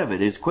get out of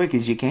it as quick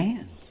as you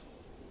can.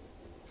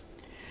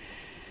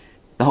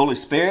 The Holy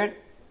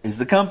Spirit is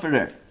the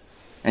comforter,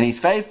 and He's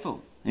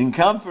faithful in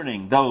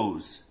comforting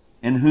those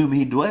in whom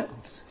He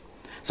dwells.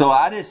 So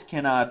I just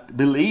cannot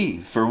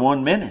believe for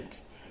 1 minute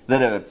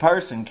that a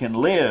person can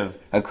live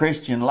a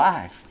Christian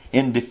life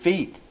in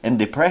defeat and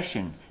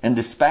depression and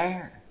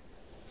despair.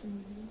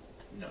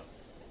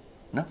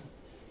 No.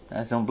 I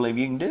just don't believe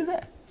you can do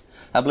that.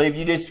 I believe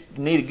you just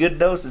need a good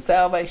dose of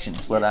salvation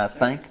is what I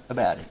think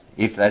about it.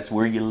 If that's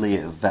where you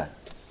live.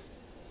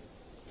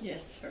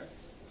 Yes, sir.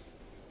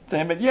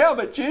 Saying, but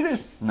you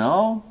just...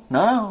 No.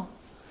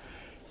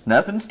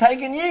 Nothing's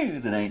taking you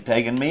that ain't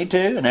taking me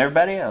too and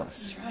everybody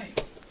else. That's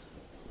right.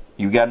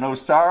 You got no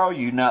sorrow.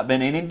 You've not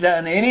been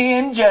done any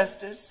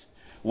injustice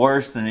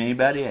worse than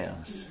anybody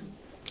else.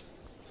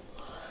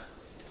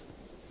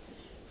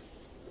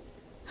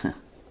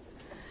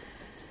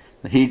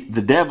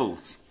 The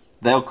devils,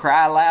 they'll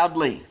cry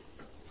loudly,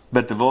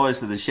 but the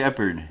voice of the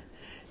shepherd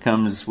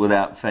comes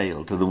without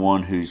fail to the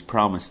one who's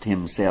promised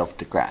himself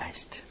to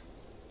Christ.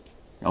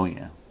 Oh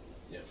yeah.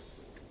 Yes.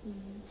 You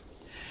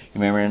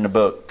remember in the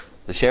book,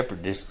 the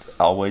shepherd just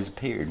always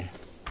appeared.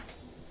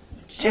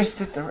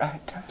 Just at the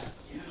right time.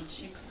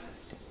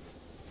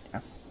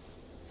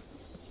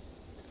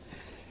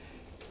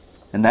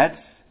 And that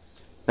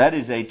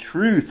is a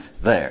truth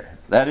there.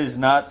 That is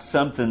not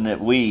something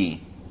that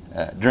we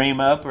dream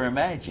up or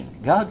imagine.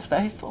 God's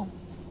faithful.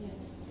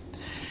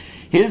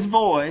 His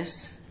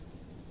voice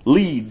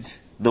leads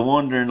the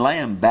wandering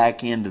lamb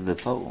back into the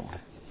fold.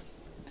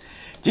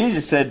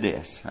 Jesus said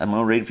this. I'm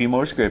going to read a few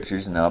more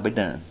scriptures and I'll be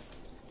done.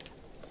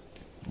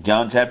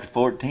 John chapter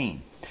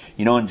 14.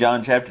 You know, in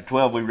John chapter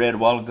 12 we read a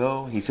while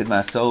ago, He said,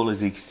 my soul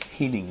is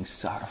exceeding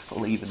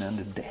sorrowful even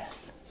unto death.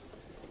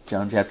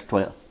 John chapter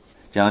 12.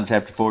 John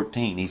chapter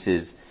 14, He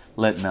says,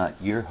 let not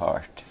your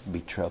heart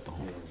be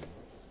troubled.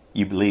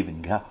 You believe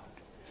in God.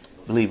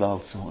 Believe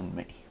also in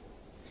me.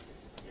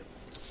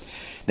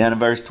 Down in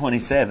verse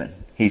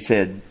 27, He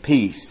said,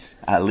 peace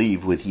I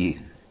leave with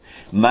you.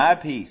 My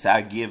peace I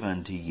give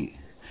unto you.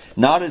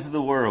 Not as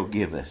the world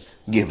giveth,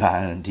 give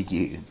I unto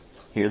you.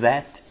 Hear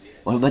that?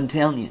 Well, I've been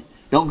telling you,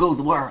 don't go to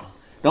the world.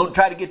 Don't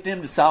try to get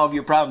them to solve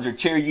your problems or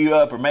cheer you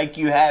up or make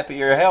you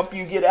happy or help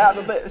you get out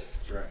of this.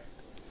 That's right.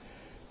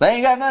 They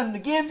ain't got nothing to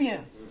give you.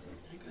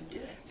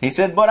 He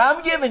said, what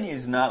I'm giving you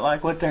is not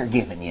like what they're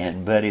giving you.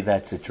 And buddy,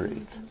 that's the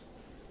truth.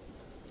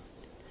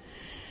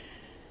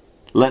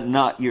 Let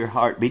not your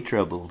heart be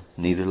troubled,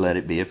 neither let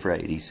it be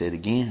afraid. He said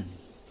again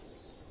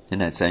in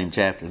that same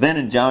chapter. Then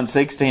in John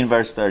 16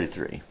 verse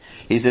 33,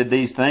 He said,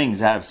 these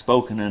things I have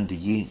spoken unto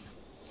you,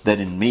 that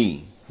in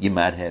me you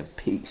might have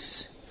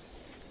peace.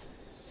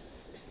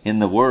 In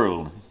the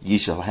world ye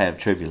shall have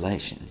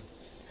tribulation,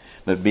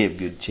 but be of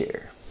good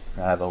cheer,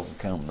 for I have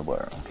overcome the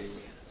world.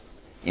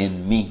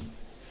 In me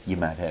you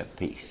might have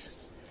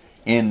peace.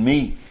 In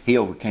me He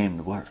overcame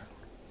the world.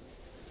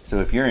 So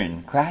if you're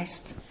in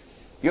Christ,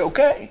 you're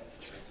okay.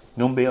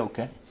 You're going to be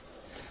okay.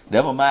 The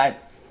devil might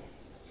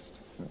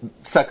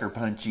sucker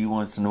punch you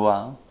once in a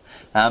while.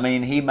 I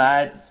mean, he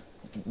might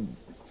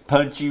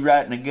punch you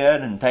right in the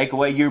gut and take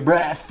away your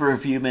breath for a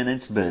few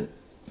minutes, but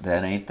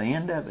that ain't the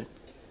end of it.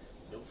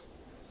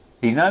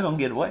 He's not going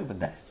to get away with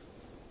that.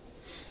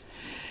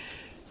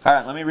 All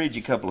right, let me read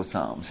you a couple of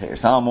Psalms here.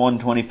 Psalm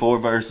 124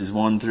 verses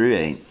 1 through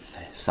 8.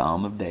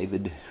 Psalm of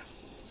David.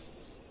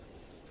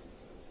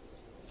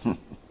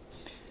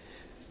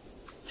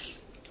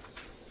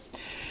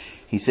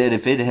 He said,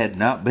 if it had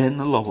not been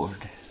the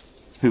Lord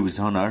who was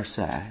on our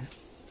side.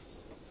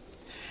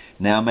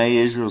 Now may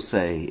Israel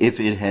say, if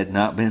it had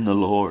not been the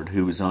Lord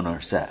who was on our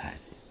side.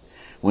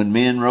 When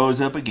men rose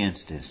up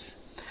against us,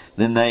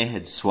 then they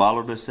had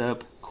swallowed us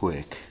up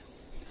quick.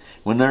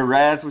 When their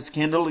wrath was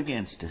kindled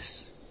against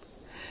us,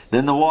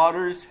 then the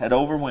waters had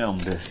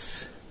overwhelmed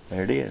us.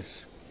 There it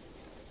is.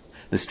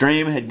 The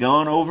stream had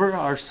gone over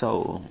our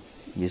soul,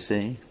 you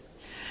see.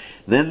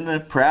 Then the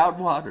proud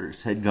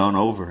waters had gone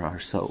over our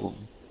soul.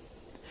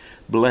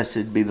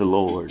 Blessed be the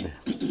Lord,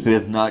 who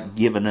hath not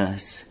given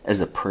us as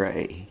a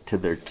prey to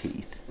their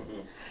teeth.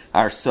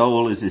 Our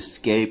soul is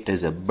escaped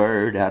as a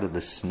bird out of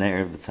the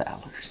snare of the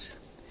fowlers.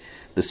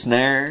 The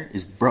snare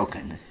is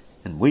broken,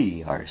 and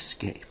we are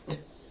escaped.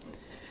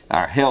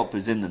 Our help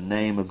is in the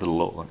name of the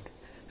Lord,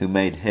 who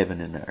made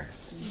heaven and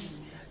earth.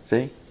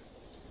 See?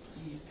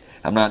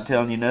 I'm not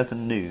telling you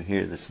nothing new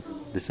here this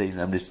evening.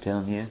 I'm just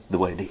telling you the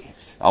way it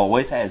is.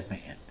 Always has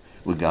been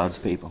with God's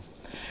people.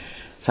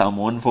 Psalm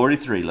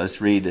 143. Let's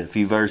read a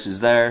few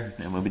verses there,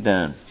 and we'll be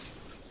done.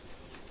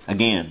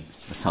 Again,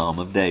 the Psalm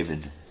of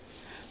David.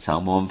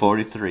 Psalm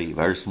 143,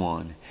 verse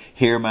 1.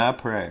 Hear my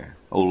prayer,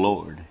 O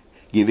Lord.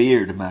 give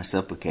ear to my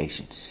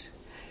supplications.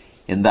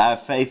 In thy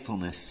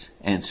faithfulness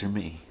answer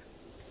me,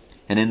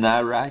 and in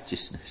thy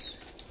righteousness.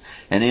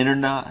 And enter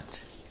not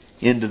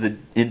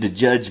into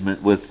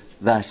judgment with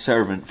thy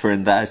servant, for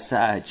in thy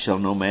sight shall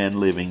no man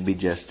living be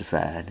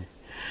justified.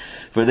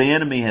 For the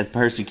enemy hath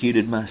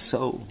persecuted my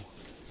soul.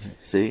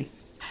 See?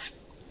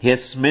 He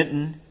hath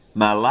smitten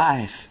my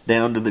life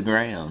down to the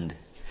ground.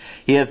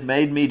 He hath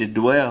made me to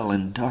dwell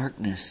in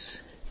darkness,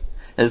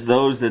 as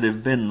those that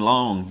have been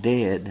long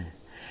dead.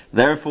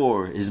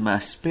 Therefore is my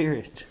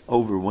spirit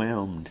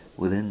overwhelmed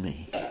within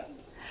me.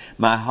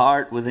 My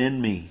heart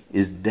within me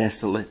is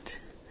desolate.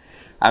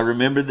 I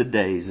remember the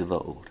days of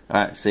old.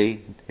 All right,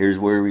 see, here's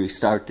where we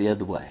start the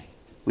other way.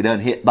 We done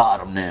hit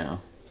bottom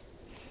now.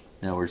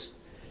 Now we're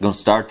going to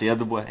start the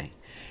other way.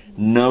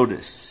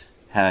 Notice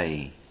how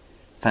he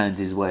finds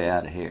his way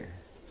out of here.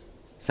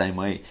 Same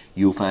way.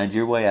 You'll find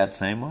your way out the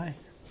same way.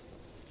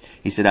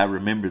 He said, I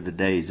remember the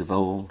days of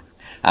old.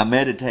 I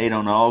meditate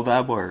on all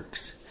thy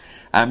works.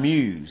 I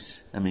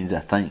muse, that means I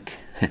think,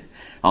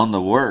 on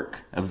the work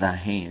of thy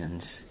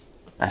hands.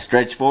 I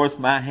stretch forth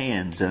my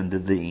hands unto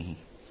thee.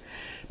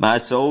 My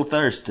soul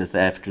thirsteth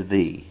after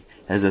thee,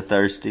 as a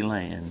thirsty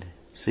land.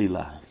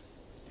 Selah.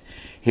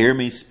 Hear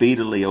me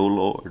speedily, O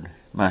Lord.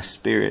 My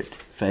spirit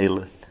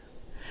faileth.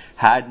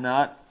 Hide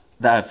not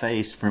thy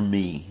face from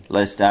me,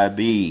 lest I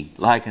be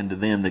like unto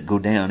them that go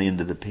down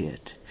into the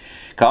pit.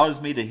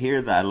 Cause me to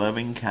hear thy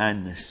loving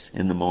kindness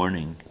in the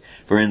morning,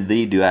 for in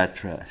thee do I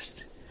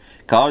trust.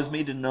 Cause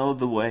me to know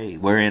the way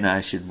wherein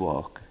I should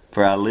walk,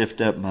 for I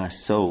lift up my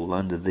soul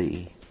unto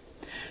thee.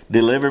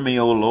 Deliver me,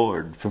 O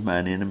Lord, from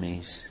mine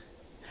enemies.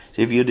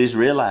 See, if you just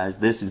realize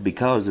this is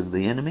because of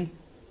the enemy.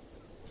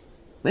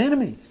 The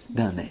enemy's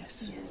done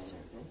this. Yes.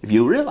 If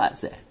you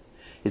realize that.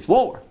 It's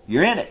war.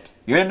 You're in it.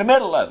 You're in the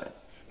middle of it.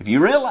 If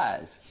you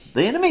realize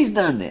the enemy's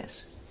done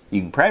this,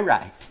 you can pray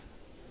right.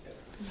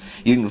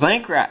 You can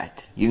think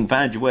right. You can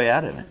find your way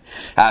out of it.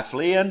 I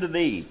flee unto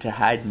thee to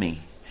hide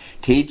me.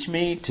 Teach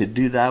me to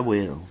do thy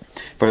will.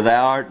 For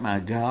thou art my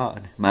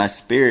God. My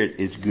spirit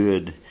is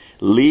good.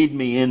 Lead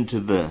me into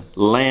the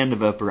land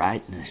of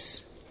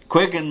uprightness.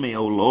 Quicken me,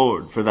 O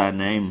Lord, for thy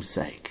name's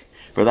sake.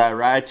 For thy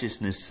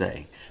righteousness'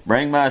 sake.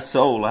 Bring my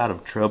soul out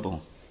of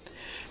trouble.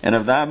 And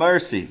of thy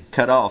mercy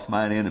cut off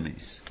mine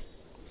enemies.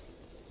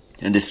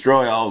 And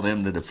destroy all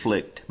them that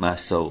afflict my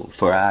soul.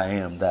 For I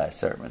am thy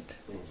servant.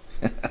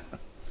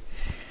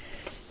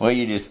 Well,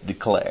 you just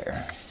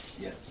declare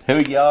who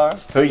you are,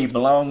 who you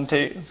belong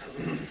to.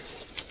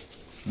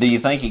 Do you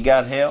think he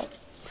got help?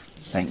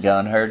 Think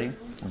God heard him?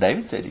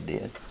 David said he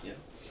did. He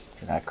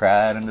said, I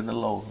cried unto the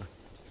Lord,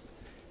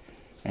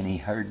 and he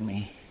heard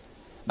me.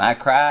 My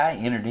cry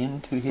entered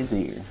into his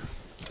ear.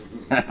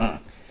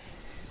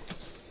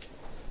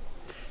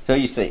 So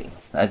you see,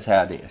 that's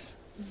how it is.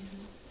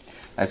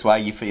 That's why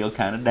you feel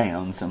kind of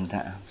down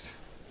sometimes.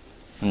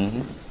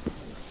 You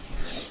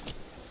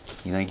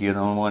think you're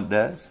the only one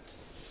that does?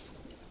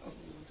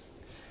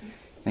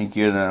 Think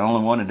you're the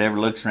only one that ever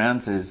looks around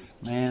and says,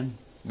 man,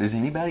 does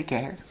anybody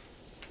care?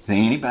 Is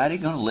anybody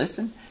going to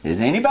listen?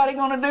 Is anybody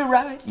going to do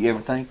right? You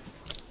ever think?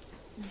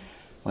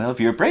 Well, if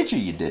you're a preacher,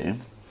 you do.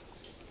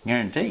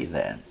 Guarantee you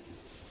that.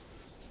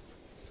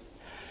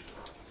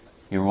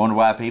 You ever wonder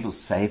why people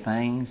say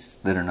things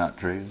that are not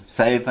true?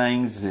 Say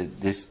things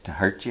that just to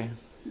hurt you?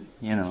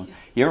 You know,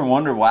 you ever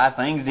wonder why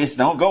things just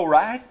don't go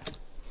right?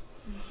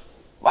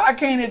 Why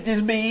can't it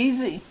just be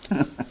easy?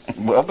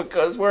 Well,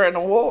 because we're in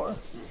a war.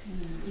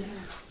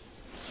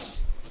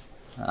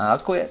 I'll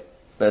quit.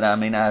 But I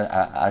mean,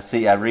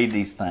 I read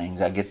these things.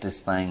 I get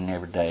this thing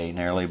every day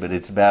nearly, but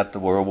it's about the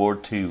World War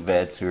II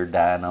vets who are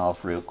dying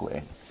off real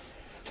quick.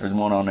 There's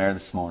one on there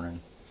this morning.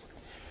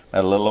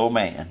 About a little old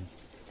man.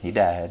 He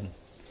died.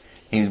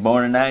 He was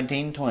born in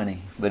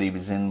 1920, but he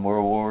was in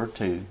World War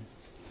II.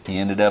 He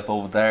ended up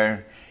over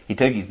there. He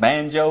took his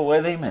banjo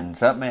with him and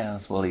something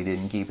else. Well, he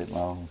didn't keep it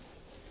long.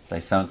 They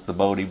sunk the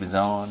boat he was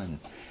on,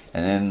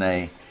 and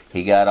then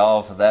he got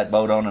off of that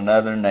boat on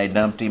another, and they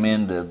dumped him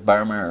into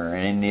Burma or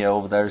India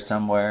over there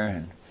somewhere,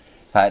 and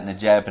fighting the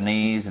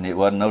Japanese, and it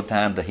wasn't no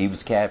time till he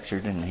was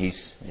captured, and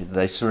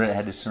they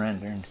had to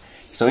surrender. And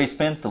so he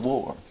spent the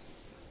war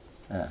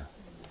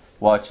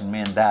watching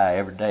men die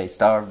every day,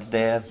 starved to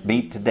death,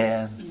 beat to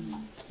death,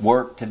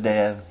 worked to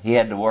death. He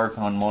had to work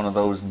on one of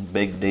those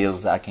big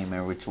deals, I can't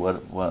remember which one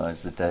it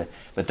was,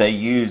 but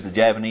the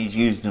Japanese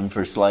used them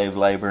for slave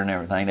labor and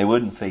everything. They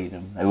wouldn't feed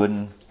them. They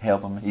wouldn't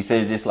help them. He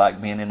says it's just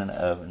like being in an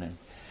oven.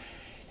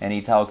 And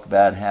he talked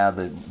about how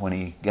that when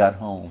he got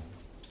home,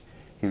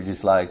 he was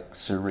just like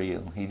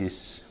surreal. He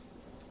just,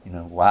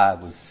 why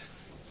was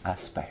I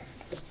spared?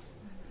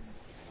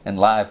 And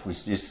life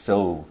was just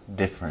so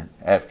different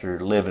after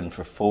living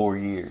for 4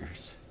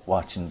 years,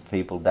 watching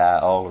people die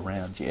all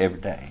around you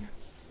every day.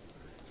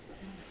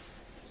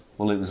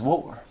 Well, it was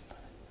war.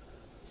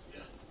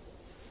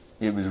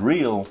 It was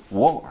real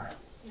war.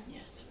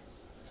 Yes.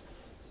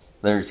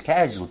 There's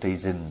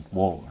casualties in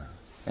war,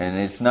 and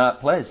it's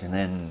not pleasant,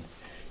 and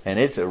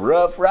it's a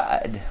rough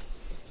ride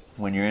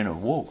when you're in a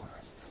war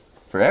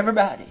for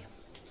everybody,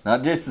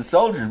 not just the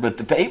soldiers, but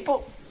the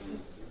people.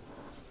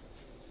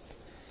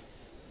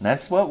 And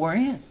that's what we're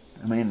in.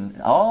 I mean,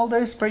 all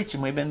this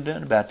preaching we've been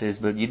doing about this,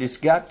 but you just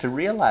got to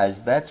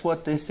realize that's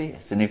what this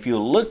is. And if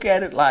you'll look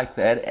at it like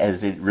that,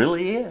 as it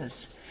really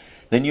is,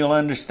 then you'll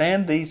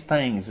understand these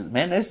things.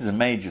 Man, this is a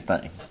major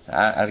thing.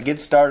 I get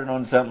started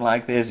on something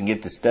like this and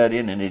get to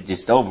studying, and it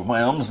just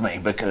overwhelms me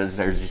because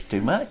there's just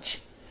too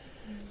much.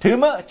 Too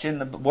much in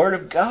the Word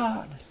of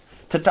God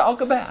to talk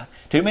about.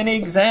 Too many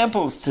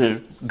examples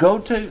to go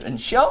to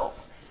and show.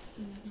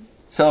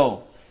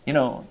 So,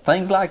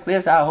 things like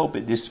this, I hope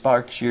it just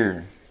sparks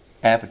your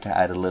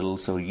appetite a little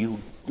so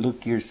you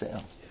look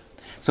yourself.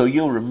 So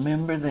you'll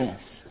remember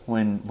this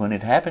when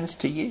it happens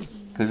to you.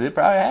 Because it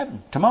probably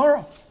happened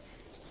tomorrow.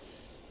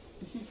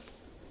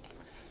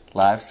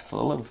 Life's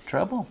full of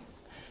trouble.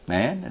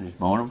 Man that is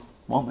born of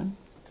woman.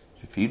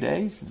 It's a few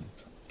days. And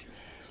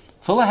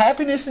full of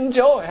happiness and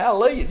joy.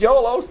 Hallelujah.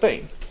 Joel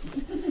Osteen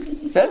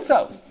said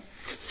so.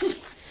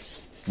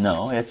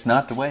 No, it's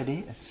not the way it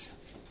is.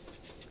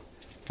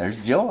 There's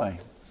joy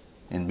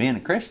in being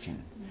a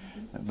Christian.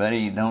 But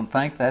you don't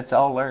think that's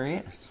all there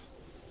is.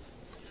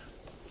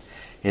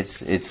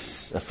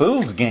 It's a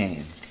fool's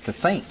game to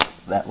think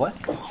that way.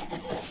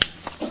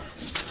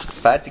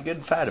 Fight the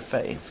good fight of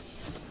faith.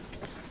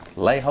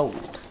 Lay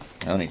hold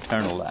on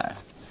eternal life.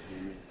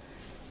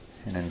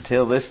 And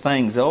until this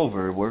thing's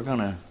over, we're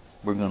gonna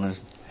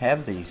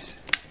have these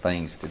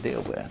things to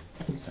deal with.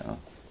 So,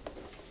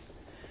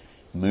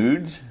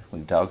 moods,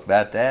 we've talked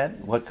about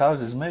that. What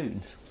causes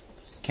moods?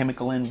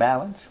 Chemical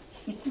imbalance?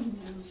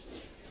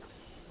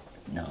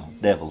 No,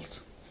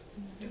 devils.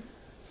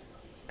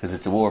 Because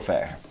it's a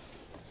warfare.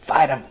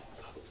 Fight them.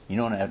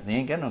 You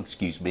ain't got no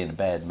excuse being in a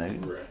bad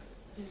mood.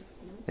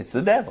 It's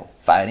the devil.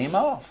 Fight him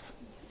off.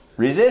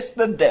 Resist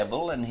the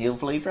devil and he'll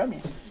flee from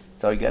you.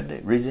 That's all you got to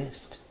do.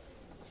 Resist.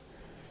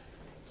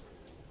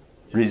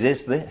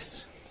 Resist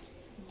this.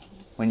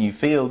 When you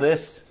feel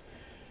this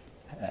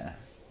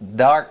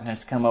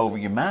darkness come over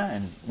your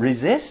mind,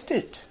 resist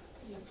it.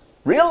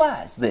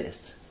 Realize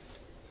this.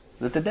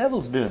 That the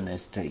devil's doing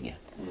this to you.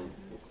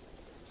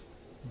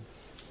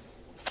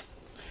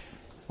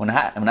 When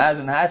I was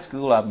in high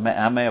school, I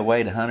may have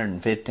weighed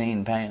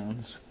 115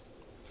 pounds.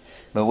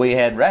 But we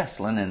had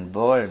wrestling, and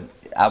boy,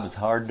 I was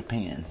hard to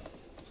pin.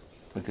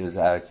 Because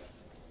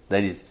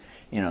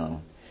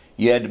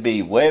you had to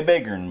be way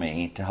bigger than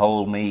me to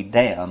hold me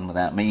down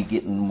without me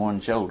getting one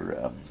shoulder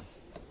up.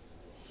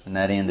 And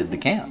that ended the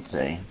count,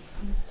 see?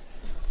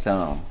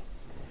 So,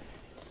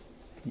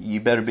 you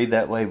better be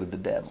that way with the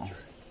devil.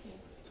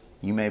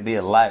 You may be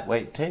a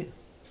lightweight too,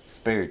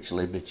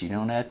 spiritually, but you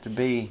don't have to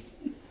be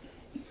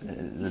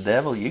the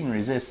devil. You can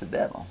resist the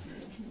devil.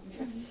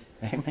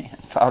 Amen.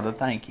 Father,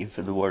 thank you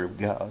for the Word of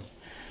God.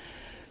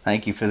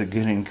 Thank you for the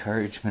good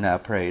encouragement. I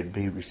pray it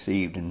be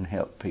received and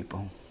help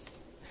people.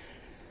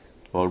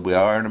 Lord, we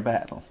are in a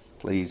battle.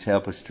 Please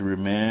help us to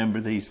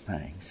remember these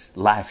things.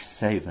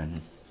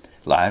 Life-saving,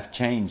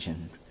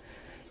 life-changing.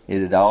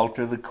 It'd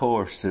alter the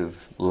course of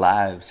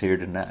lives here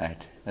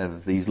tonight,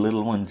 of these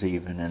little ones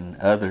even, and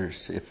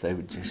others, if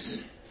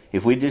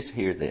we just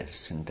hear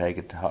this and take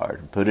it to heart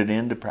and put it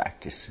into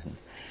practice,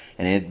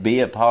 and it be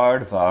a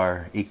part of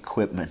our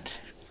equipment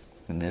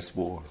in this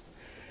war.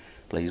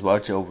 Please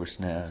watch over us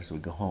now as we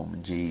go home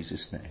in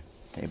Jesus' name.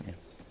 Amen.